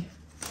 30.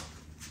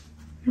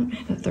 I don't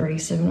have a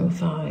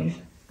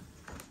 3705.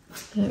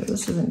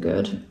 This isn't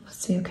good.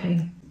 Let's see,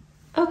 okay.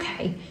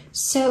 Okay,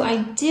 so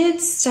I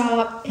did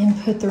stop and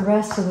put the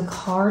rest of the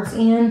cards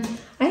in.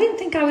 I didn't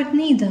think I would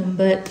need them,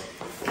 but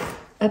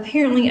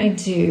apparently I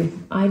do.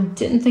 I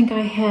didn't think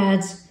I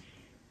had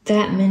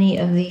that many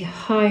of the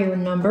higher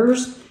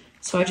numbers,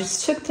 so I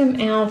just took them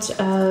out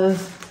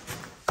of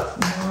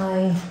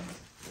my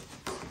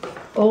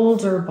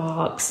older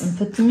box and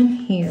put them in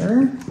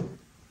here.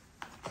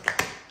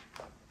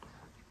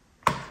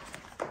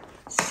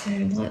 So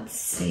let's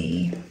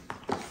see.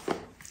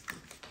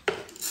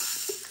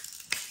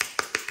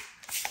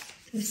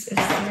 This is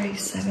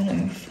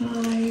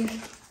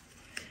 3705.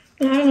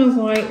 And I don't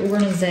know why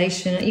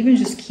organization, even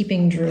just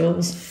keeping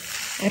drills,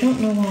 I don't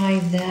know why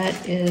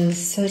that is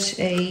such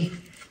a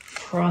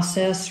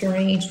process for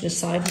me to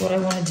decide what I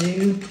want to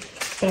do,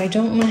 but I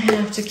don't want to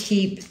have to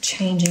keep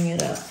changing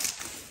it up.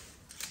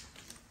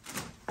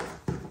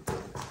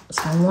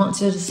 So I want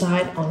to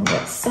decide on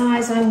what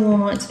size I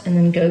want and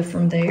then go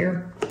from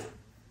there.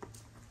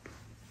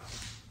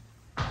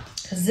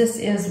 Because this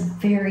is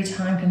very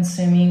time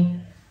consuming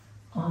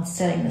on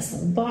setting this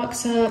little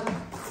box up.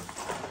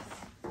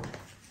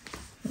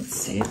 Let's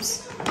see,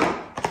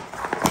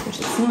 which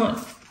is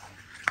not,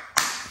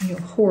 you know,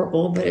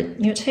 horrible, but it,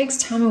 you know, it takes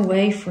time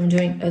away from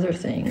doing other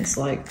things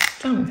like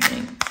diamond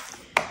painting.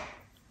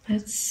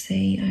 Let's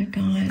see, I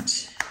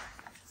got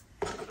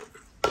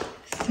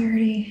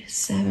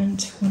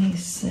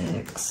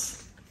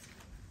 3726.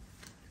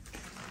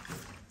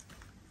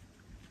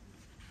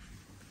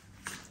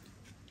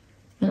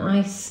 And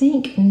I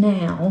think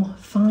now,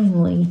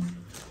 finally,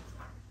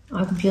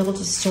 I'll be able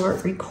to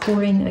start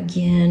recording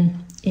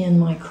again in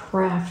my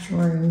craft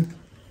room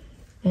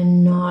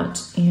and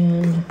not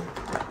in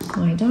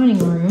my dining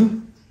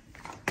room,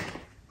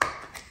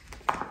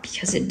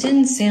 because it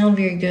didn't sound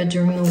very good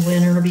during the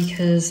winter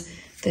because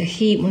the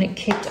heat, when it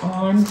kicked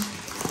on,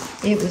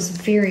 it was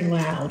very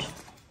loud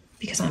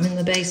because I'm in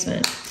the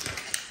basement.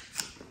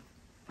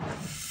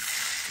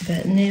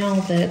 But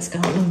now that it's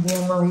gotten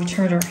warmer, we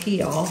turned our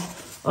heat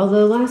off.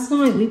 Although last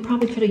night we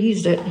probably could have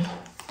used it.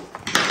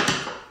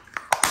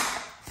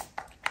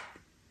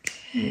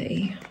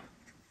 Okay.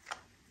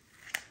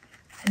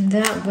 And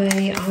that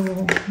way I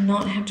will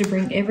not have to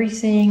bring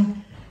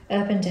everything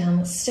up and down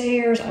the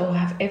stairs. I will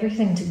have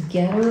everything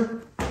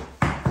together,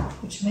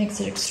 which makes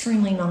it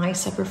extremely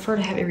nice. I prefer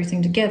to have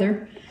everything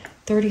together.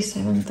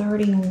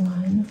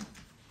 3731.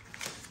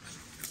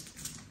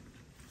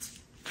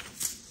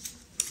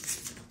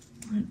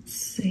 Let's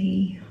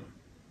see.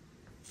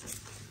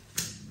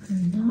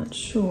 I'm not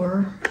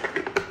sure.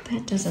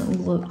 That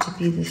doesn't look to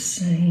be the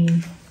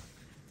same.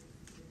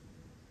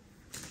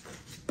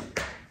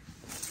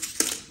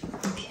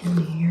 In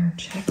here,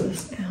 check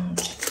this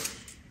out.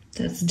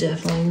 That's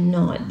definitely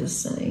not the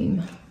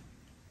same.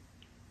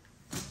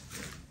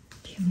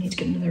 Okay, we need to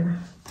get another.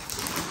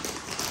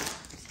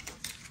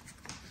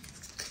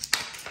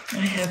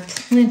 I have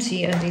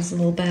plenty of these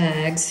little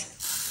bags.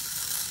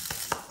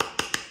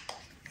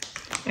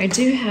 I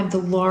do have the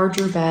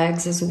larger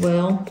bags as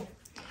well.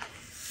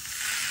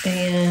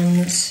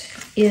 And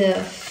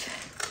if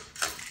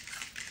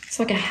it's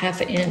like a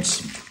 ½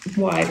 inch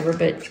wider,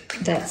 but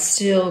that's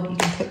still, you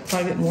can put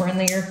quite a bit more in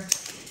there.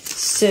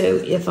 So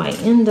if I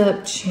end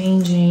up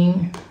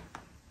changing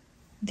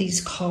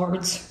these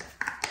cards,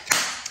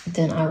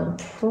 then I will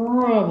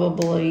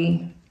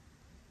probably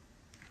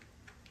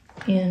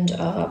end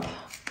up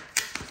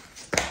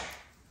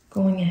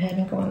going ahead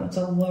and going with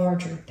the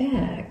larger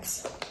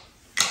bags.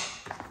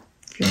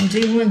 If you want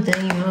to do one thing,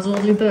 you might as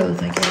well do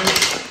both, I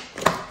guess.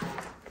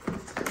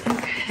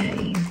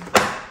 Okay.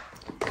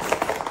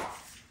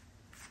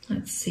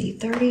 Let's see,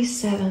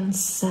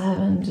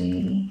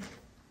 3770.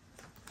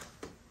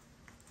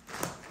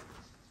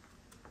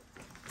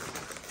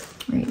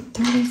 Right,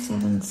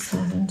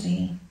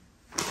 3770.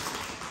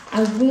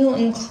 I will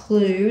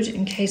include,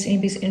 in case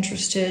anybody's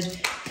interested,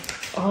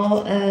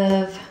 all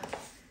of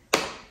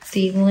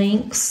the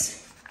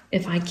links,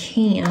 if I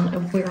can,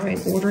 of where I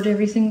ordered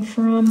everything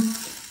from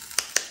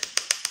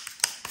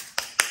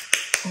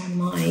on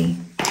my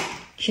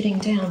kitting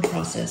down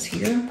process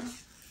here.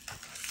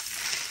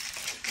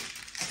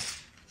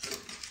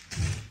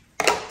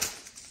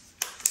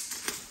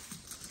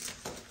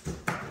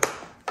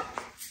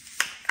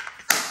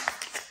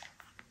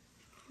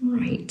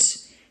 Right.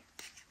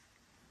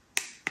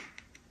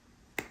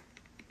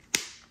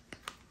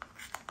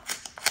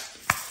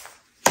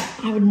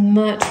 I would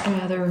much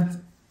rather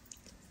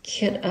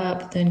kit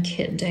up than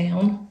kit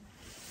down,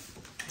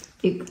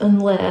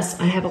 unless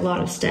I have a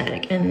lot of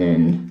static, and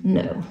then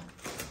no.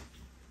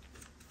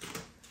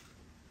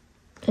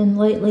 And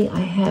lately I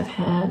have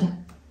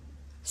had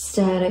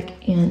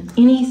static in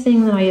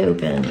anything that I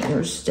open,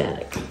 there's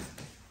static.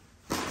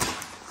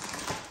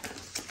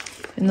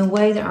 And the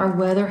way that our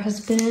weather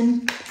has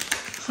been,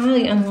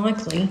 highly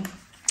unlikely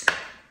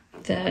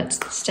that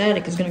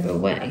static is going to go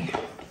away.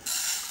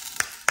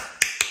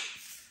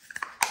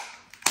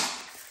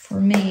 For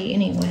me,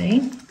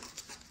 anyway.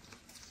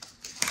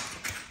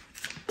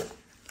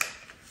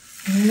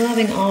 I'm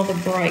loving all the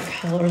bright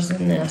colors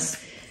in this.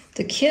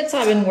 The kits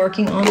I've been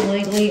working on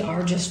lately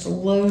are just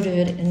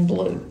loaded in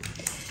blue.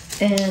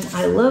 And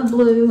I love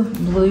blue.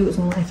 Blue is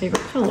one of my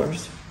favorite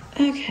colors.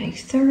 Okay,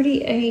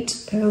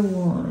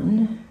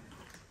 3801.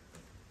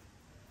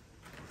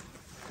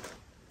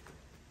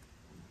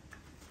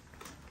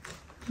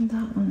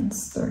 That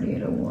one's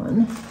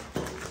 3801.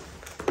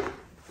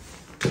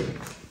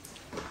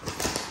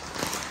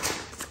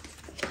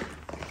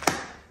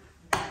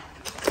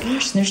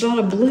 Gosh, there's a lot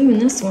of blue in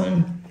this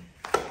one.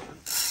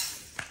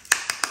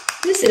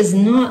 This is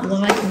not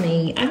like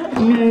me. I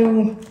don't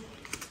know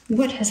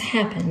what has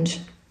happened.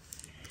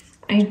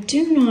 I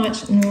do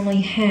not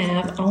normally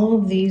have all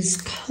of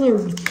these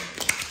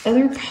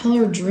other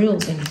color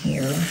drills in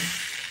here.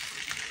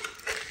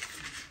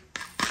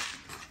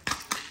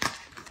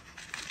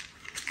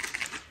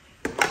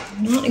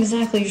 I'm not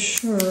exactly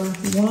sure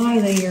why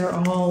they are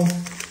all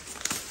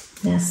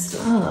messed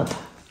up.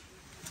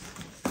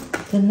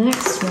 The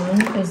next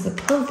one is the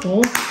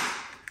purple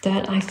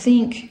that I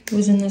think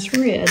was in this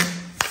red.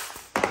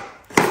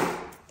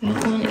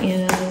 That one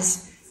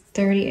is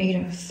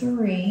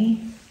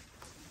 3803.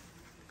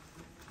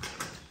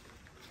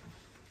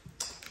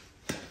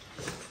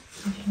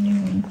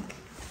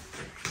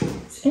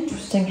 It's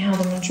interesting how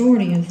the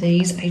majority of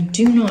these, I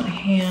do not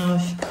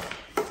have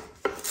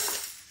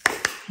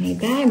any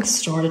bags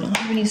started. I don't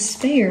have any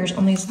spares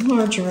on these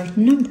larger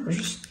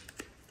numbers.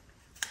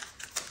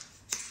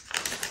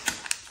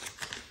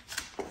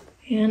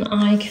 And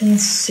I can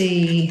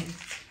see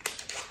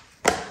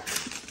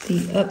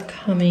the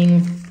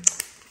upcoming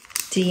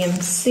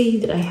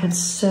DMC that I had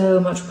so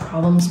much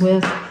problems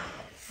with.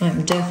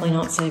 I'm definitely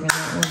not saving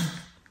that one.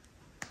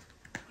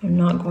 I'm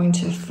not going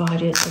to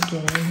fight it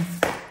again.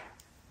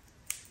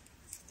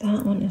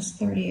 That one is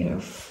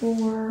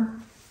 3804.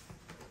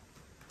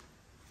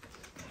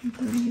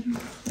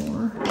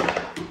 3804.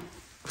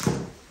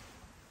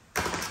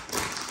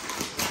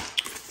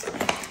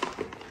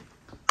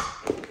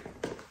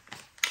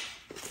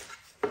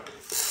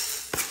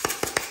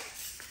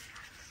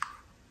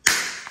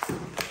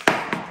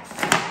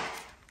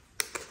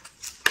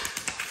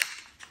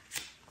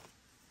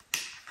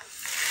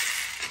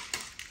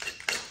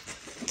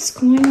 It's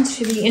going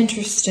to be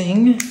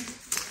interesting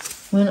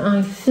when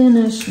I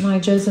finish my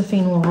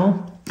Josephine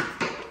wall.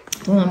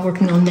 The one I'm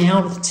working on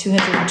now with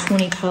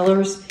 220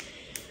 colors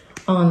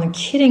on the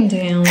kitting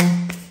down.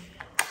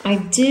 I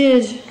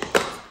did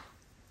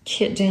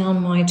kit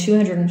down my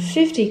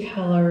 250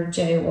 color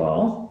J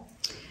wall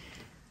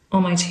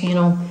on my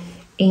channel,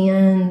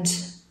 and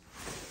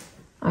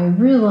I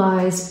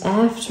realized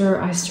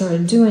after I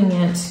started doing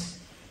it,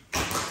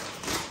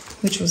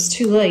 which was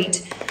too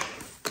late,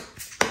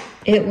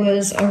 it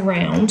was a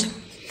round.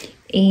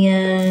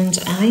 And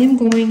I am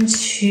going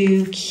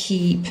to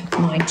keep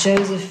my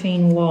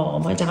Josephine wall,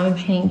 my Diamond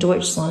Painting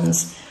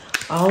Deutschlands,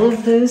 all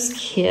of those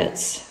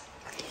kits.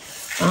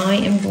 I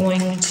am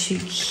going to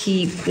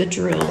keep the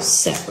drills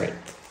separate.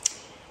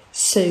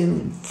 So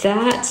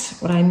that's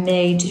what I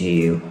may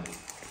do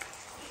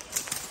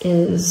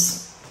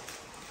is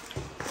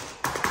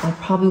I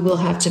probably will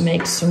have to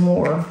make some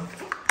more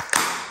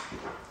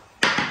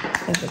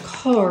of the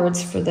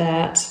cards for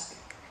that.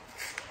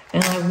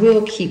 And I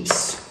will keep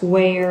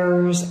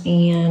squares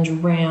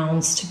and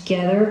rounds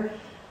together.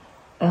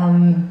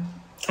 I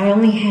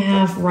only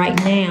have right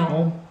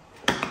now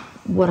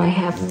what I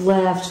have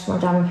left for my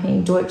Diamond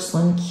Painting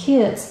Deutschland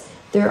kits.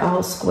 They're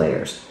all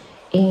squares.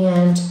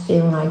 And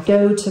when I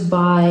go to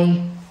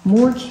buy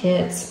more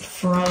kits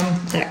from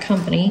that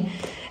company,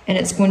 and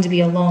it's going to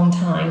be a long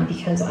time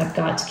because I've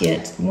got to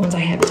get the ones I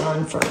have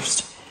done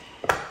first.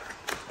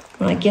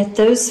 When I get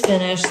those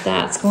finished,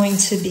 that's going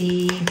to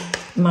be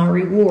my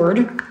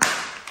reward,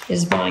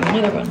 is buying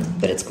another one,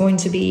 but it's going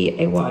to be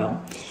a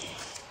while.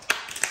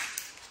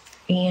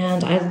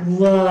 And I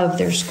love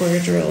their square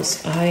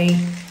drills.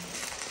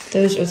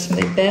 Those are some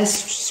of the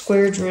best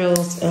square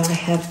drills that I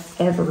have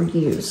ever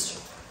used.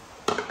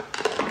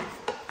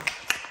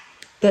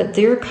 But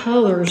their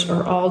colors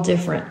are all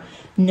different.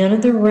 None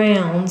of the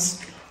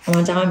rounds on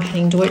my Diamond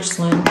Painting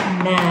Deutschland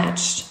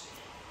matched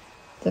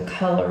the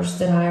colors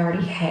that I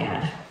already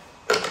had.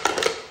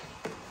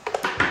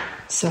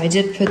 So I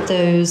did put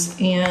those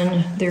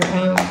in their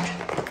own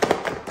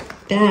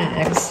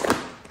bags.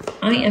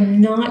 I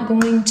am not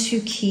going to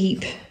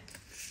keep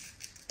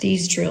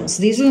these drills.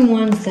 These are the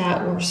ones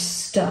that were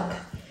stuck,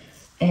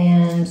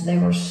 and they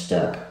were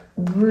stuck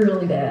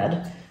really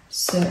bad.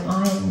 So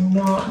I am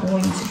not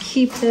going to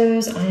keep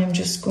those. I am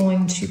just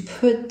going to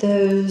put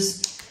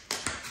those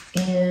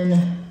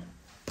in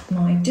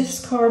my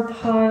discard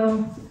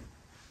pile.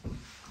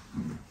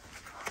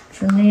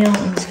 For now,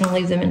 I'm just gonna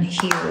leave them in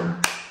here.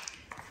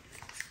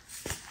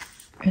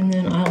 And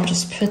then I'll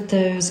just put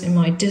those in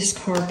my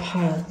discard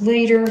pile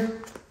later.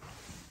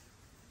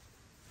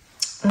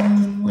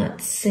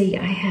 Let's see,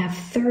 I have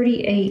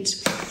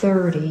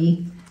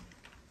 3830.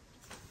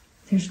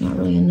 There's not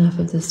really enough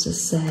of this to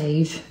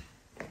save.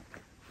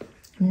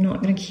 I'm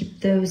not gonna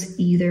keep those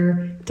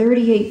either.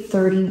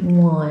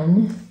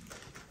 3831.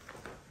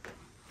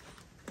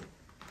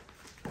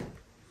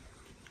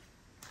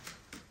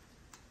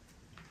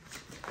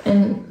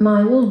 And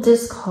my little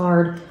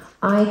discard,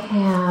 I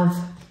have,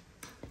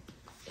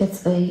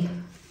 it's a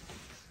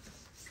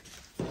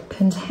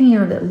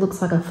container that looks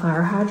like a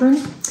fire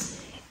hydrant.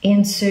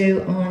 And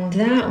so on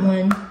that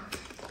one,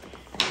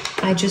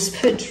 I just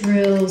put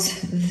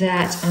drills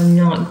that I'm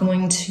not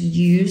going to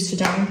use to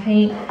diamond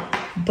paint,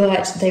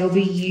 but they will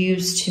be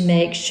used to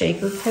make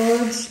shaker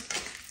cards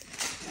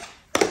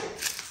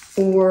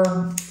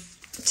or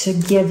to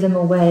give them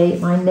away.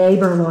 My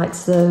neighbor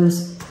likes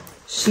those.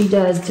 She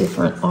does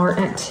different art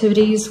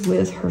activities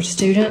with her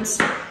students,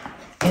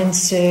 And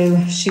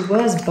so she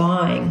was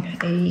buying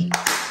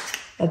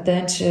a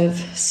bunch of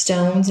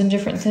stones and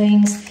different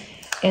things.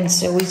 And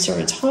so we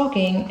started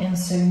talking, and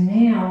so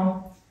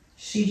now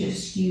she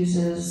just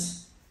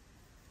uses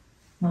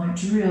my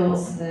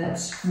drills that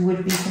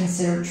would be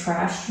considered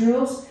trash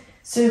drills.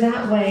 So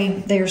that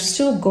way they're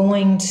still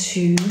going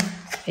to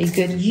a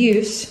good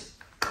use,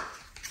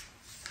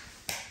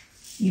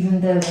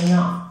 even though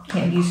they're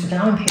can't be used for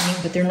diamond painting,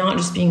 but they're not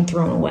just being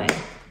thrown away.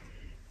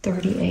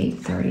 38,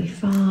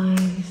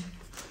 35.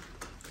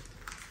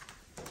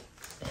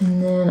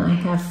 And then I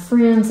have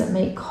friends that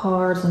make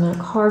cards. I'm in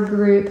a card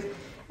group.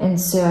 And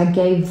so I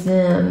gave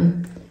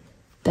them,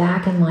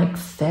 back in like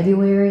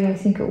February, I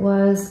think it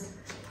was,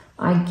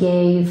 I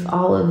gave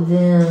all of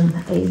them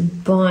a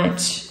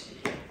bunch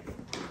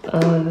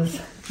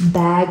of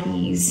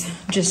baggies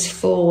just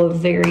full of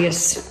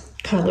various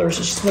colors,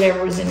 just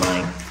whatever was in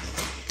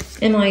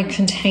my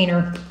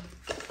container,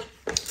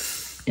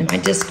 in my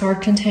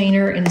discard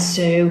container. And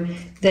so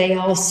they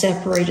all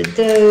separated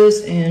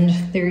those and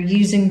they're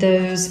using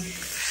those.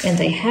 And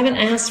they haven't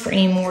asked for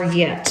any more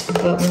yet,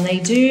 but when they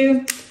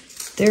do,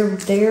 they're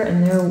there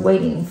and they're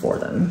waiting for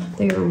them.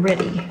 They're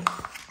ready.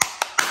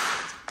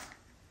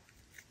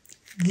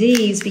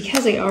 These,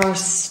 because they are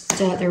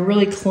they're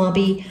really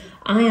clumpy,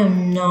 I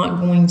am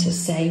not going to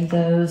save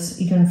those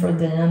even for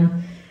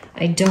them.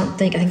 I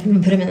think I'm gonna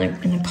put them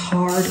in a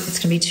card. It's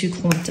gonna be too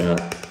clumped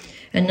up.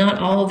 And not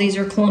all of these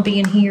are clumpy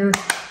in here,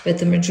 but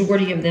the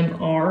majority of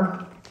them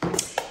are.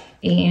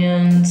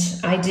 And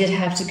I did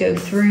have to go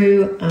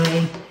through,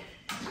 I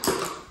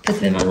put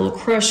them in my little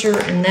crusher,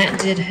 and that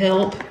did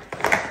help,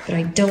 but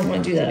I don't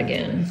want to do that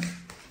again.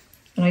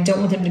 And I don't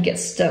want them to get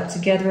stuck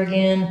together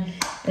again,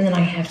 and then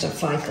I have to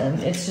fight them.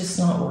 It's just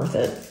not worth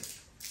it.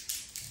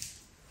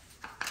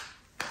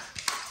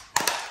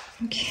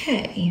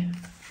 Okay.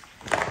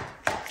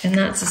 And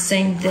that's the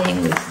same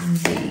thing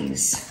with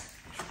these.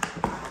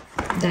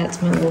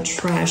 That's my little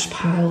trash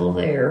pile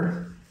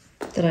there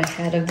that I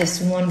had of this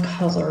one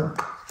color.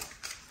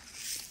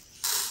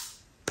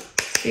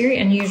 Very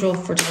unusual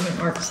for Diamond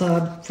Art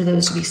Club for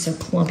those to be so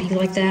clumpy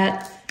like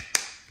that.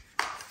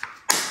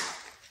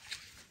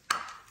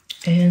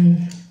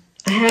 And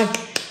I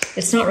have,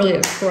 it's not really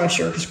a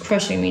crusher because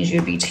crushing means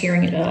you'd be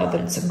tearing it up,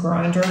 but it's a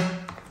grinder.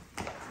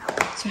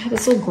 So I have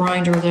this little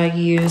grinder that I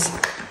use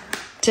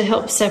to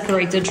help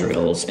separate the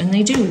drills, and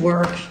they do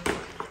work.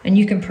 And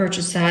you can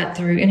purchase that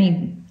through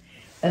any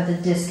of the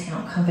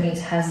discount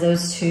companies has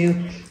those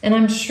too. And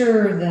I'm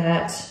sure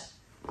that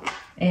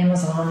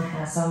Amazon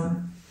has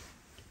them.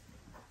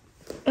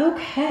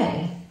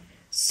 Okay,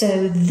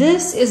 so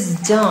this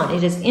is done.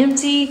 It is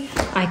empty.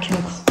 I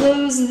can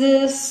close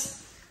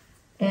this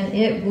and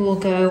it will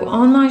go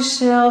on my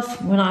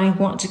shelf when I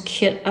want to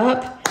kit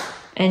up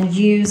and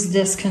use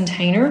this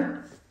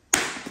container.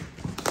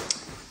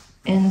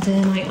 And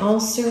then I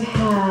also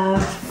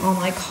have all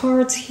my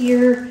cards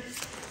here,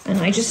 and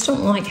I just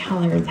don't like how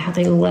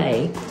they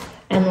lay.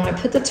 And when I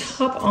put the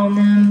top on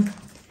them,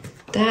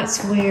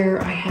 that's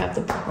where I have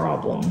the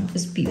problem,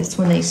 is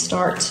when they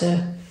start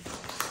to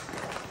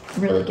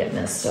really get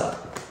messed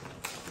up.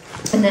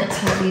 And that's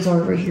how these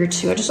are over here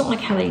too. I just don't like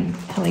how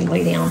they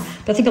lay down.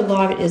 But I think a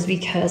lot of it is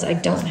because I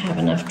don't have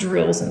enough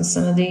drills in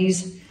some of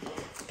these.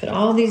 But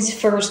all these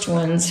first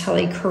ones, how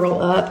they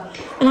curl up,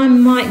 and I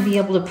might be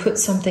able to put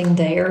something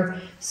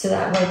there so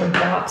that way the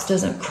box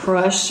doesn't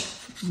crush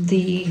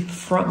the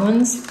front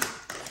ones.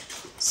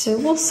 So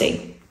we'll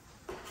see.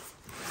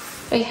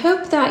 I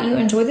hope that you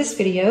enjoyed this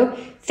video.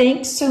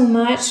 Thanks so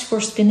much for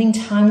spending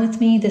time with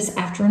me this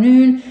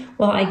afternoon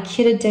while I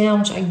kitted down,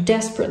 which I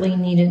desperately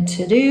needed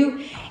to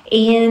do.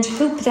 And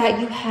hope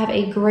that you have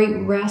a great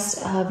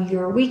rest of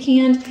your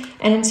weekend.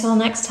 And until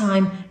next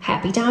time,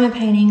 happy diamond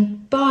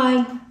painting.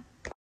 Bye.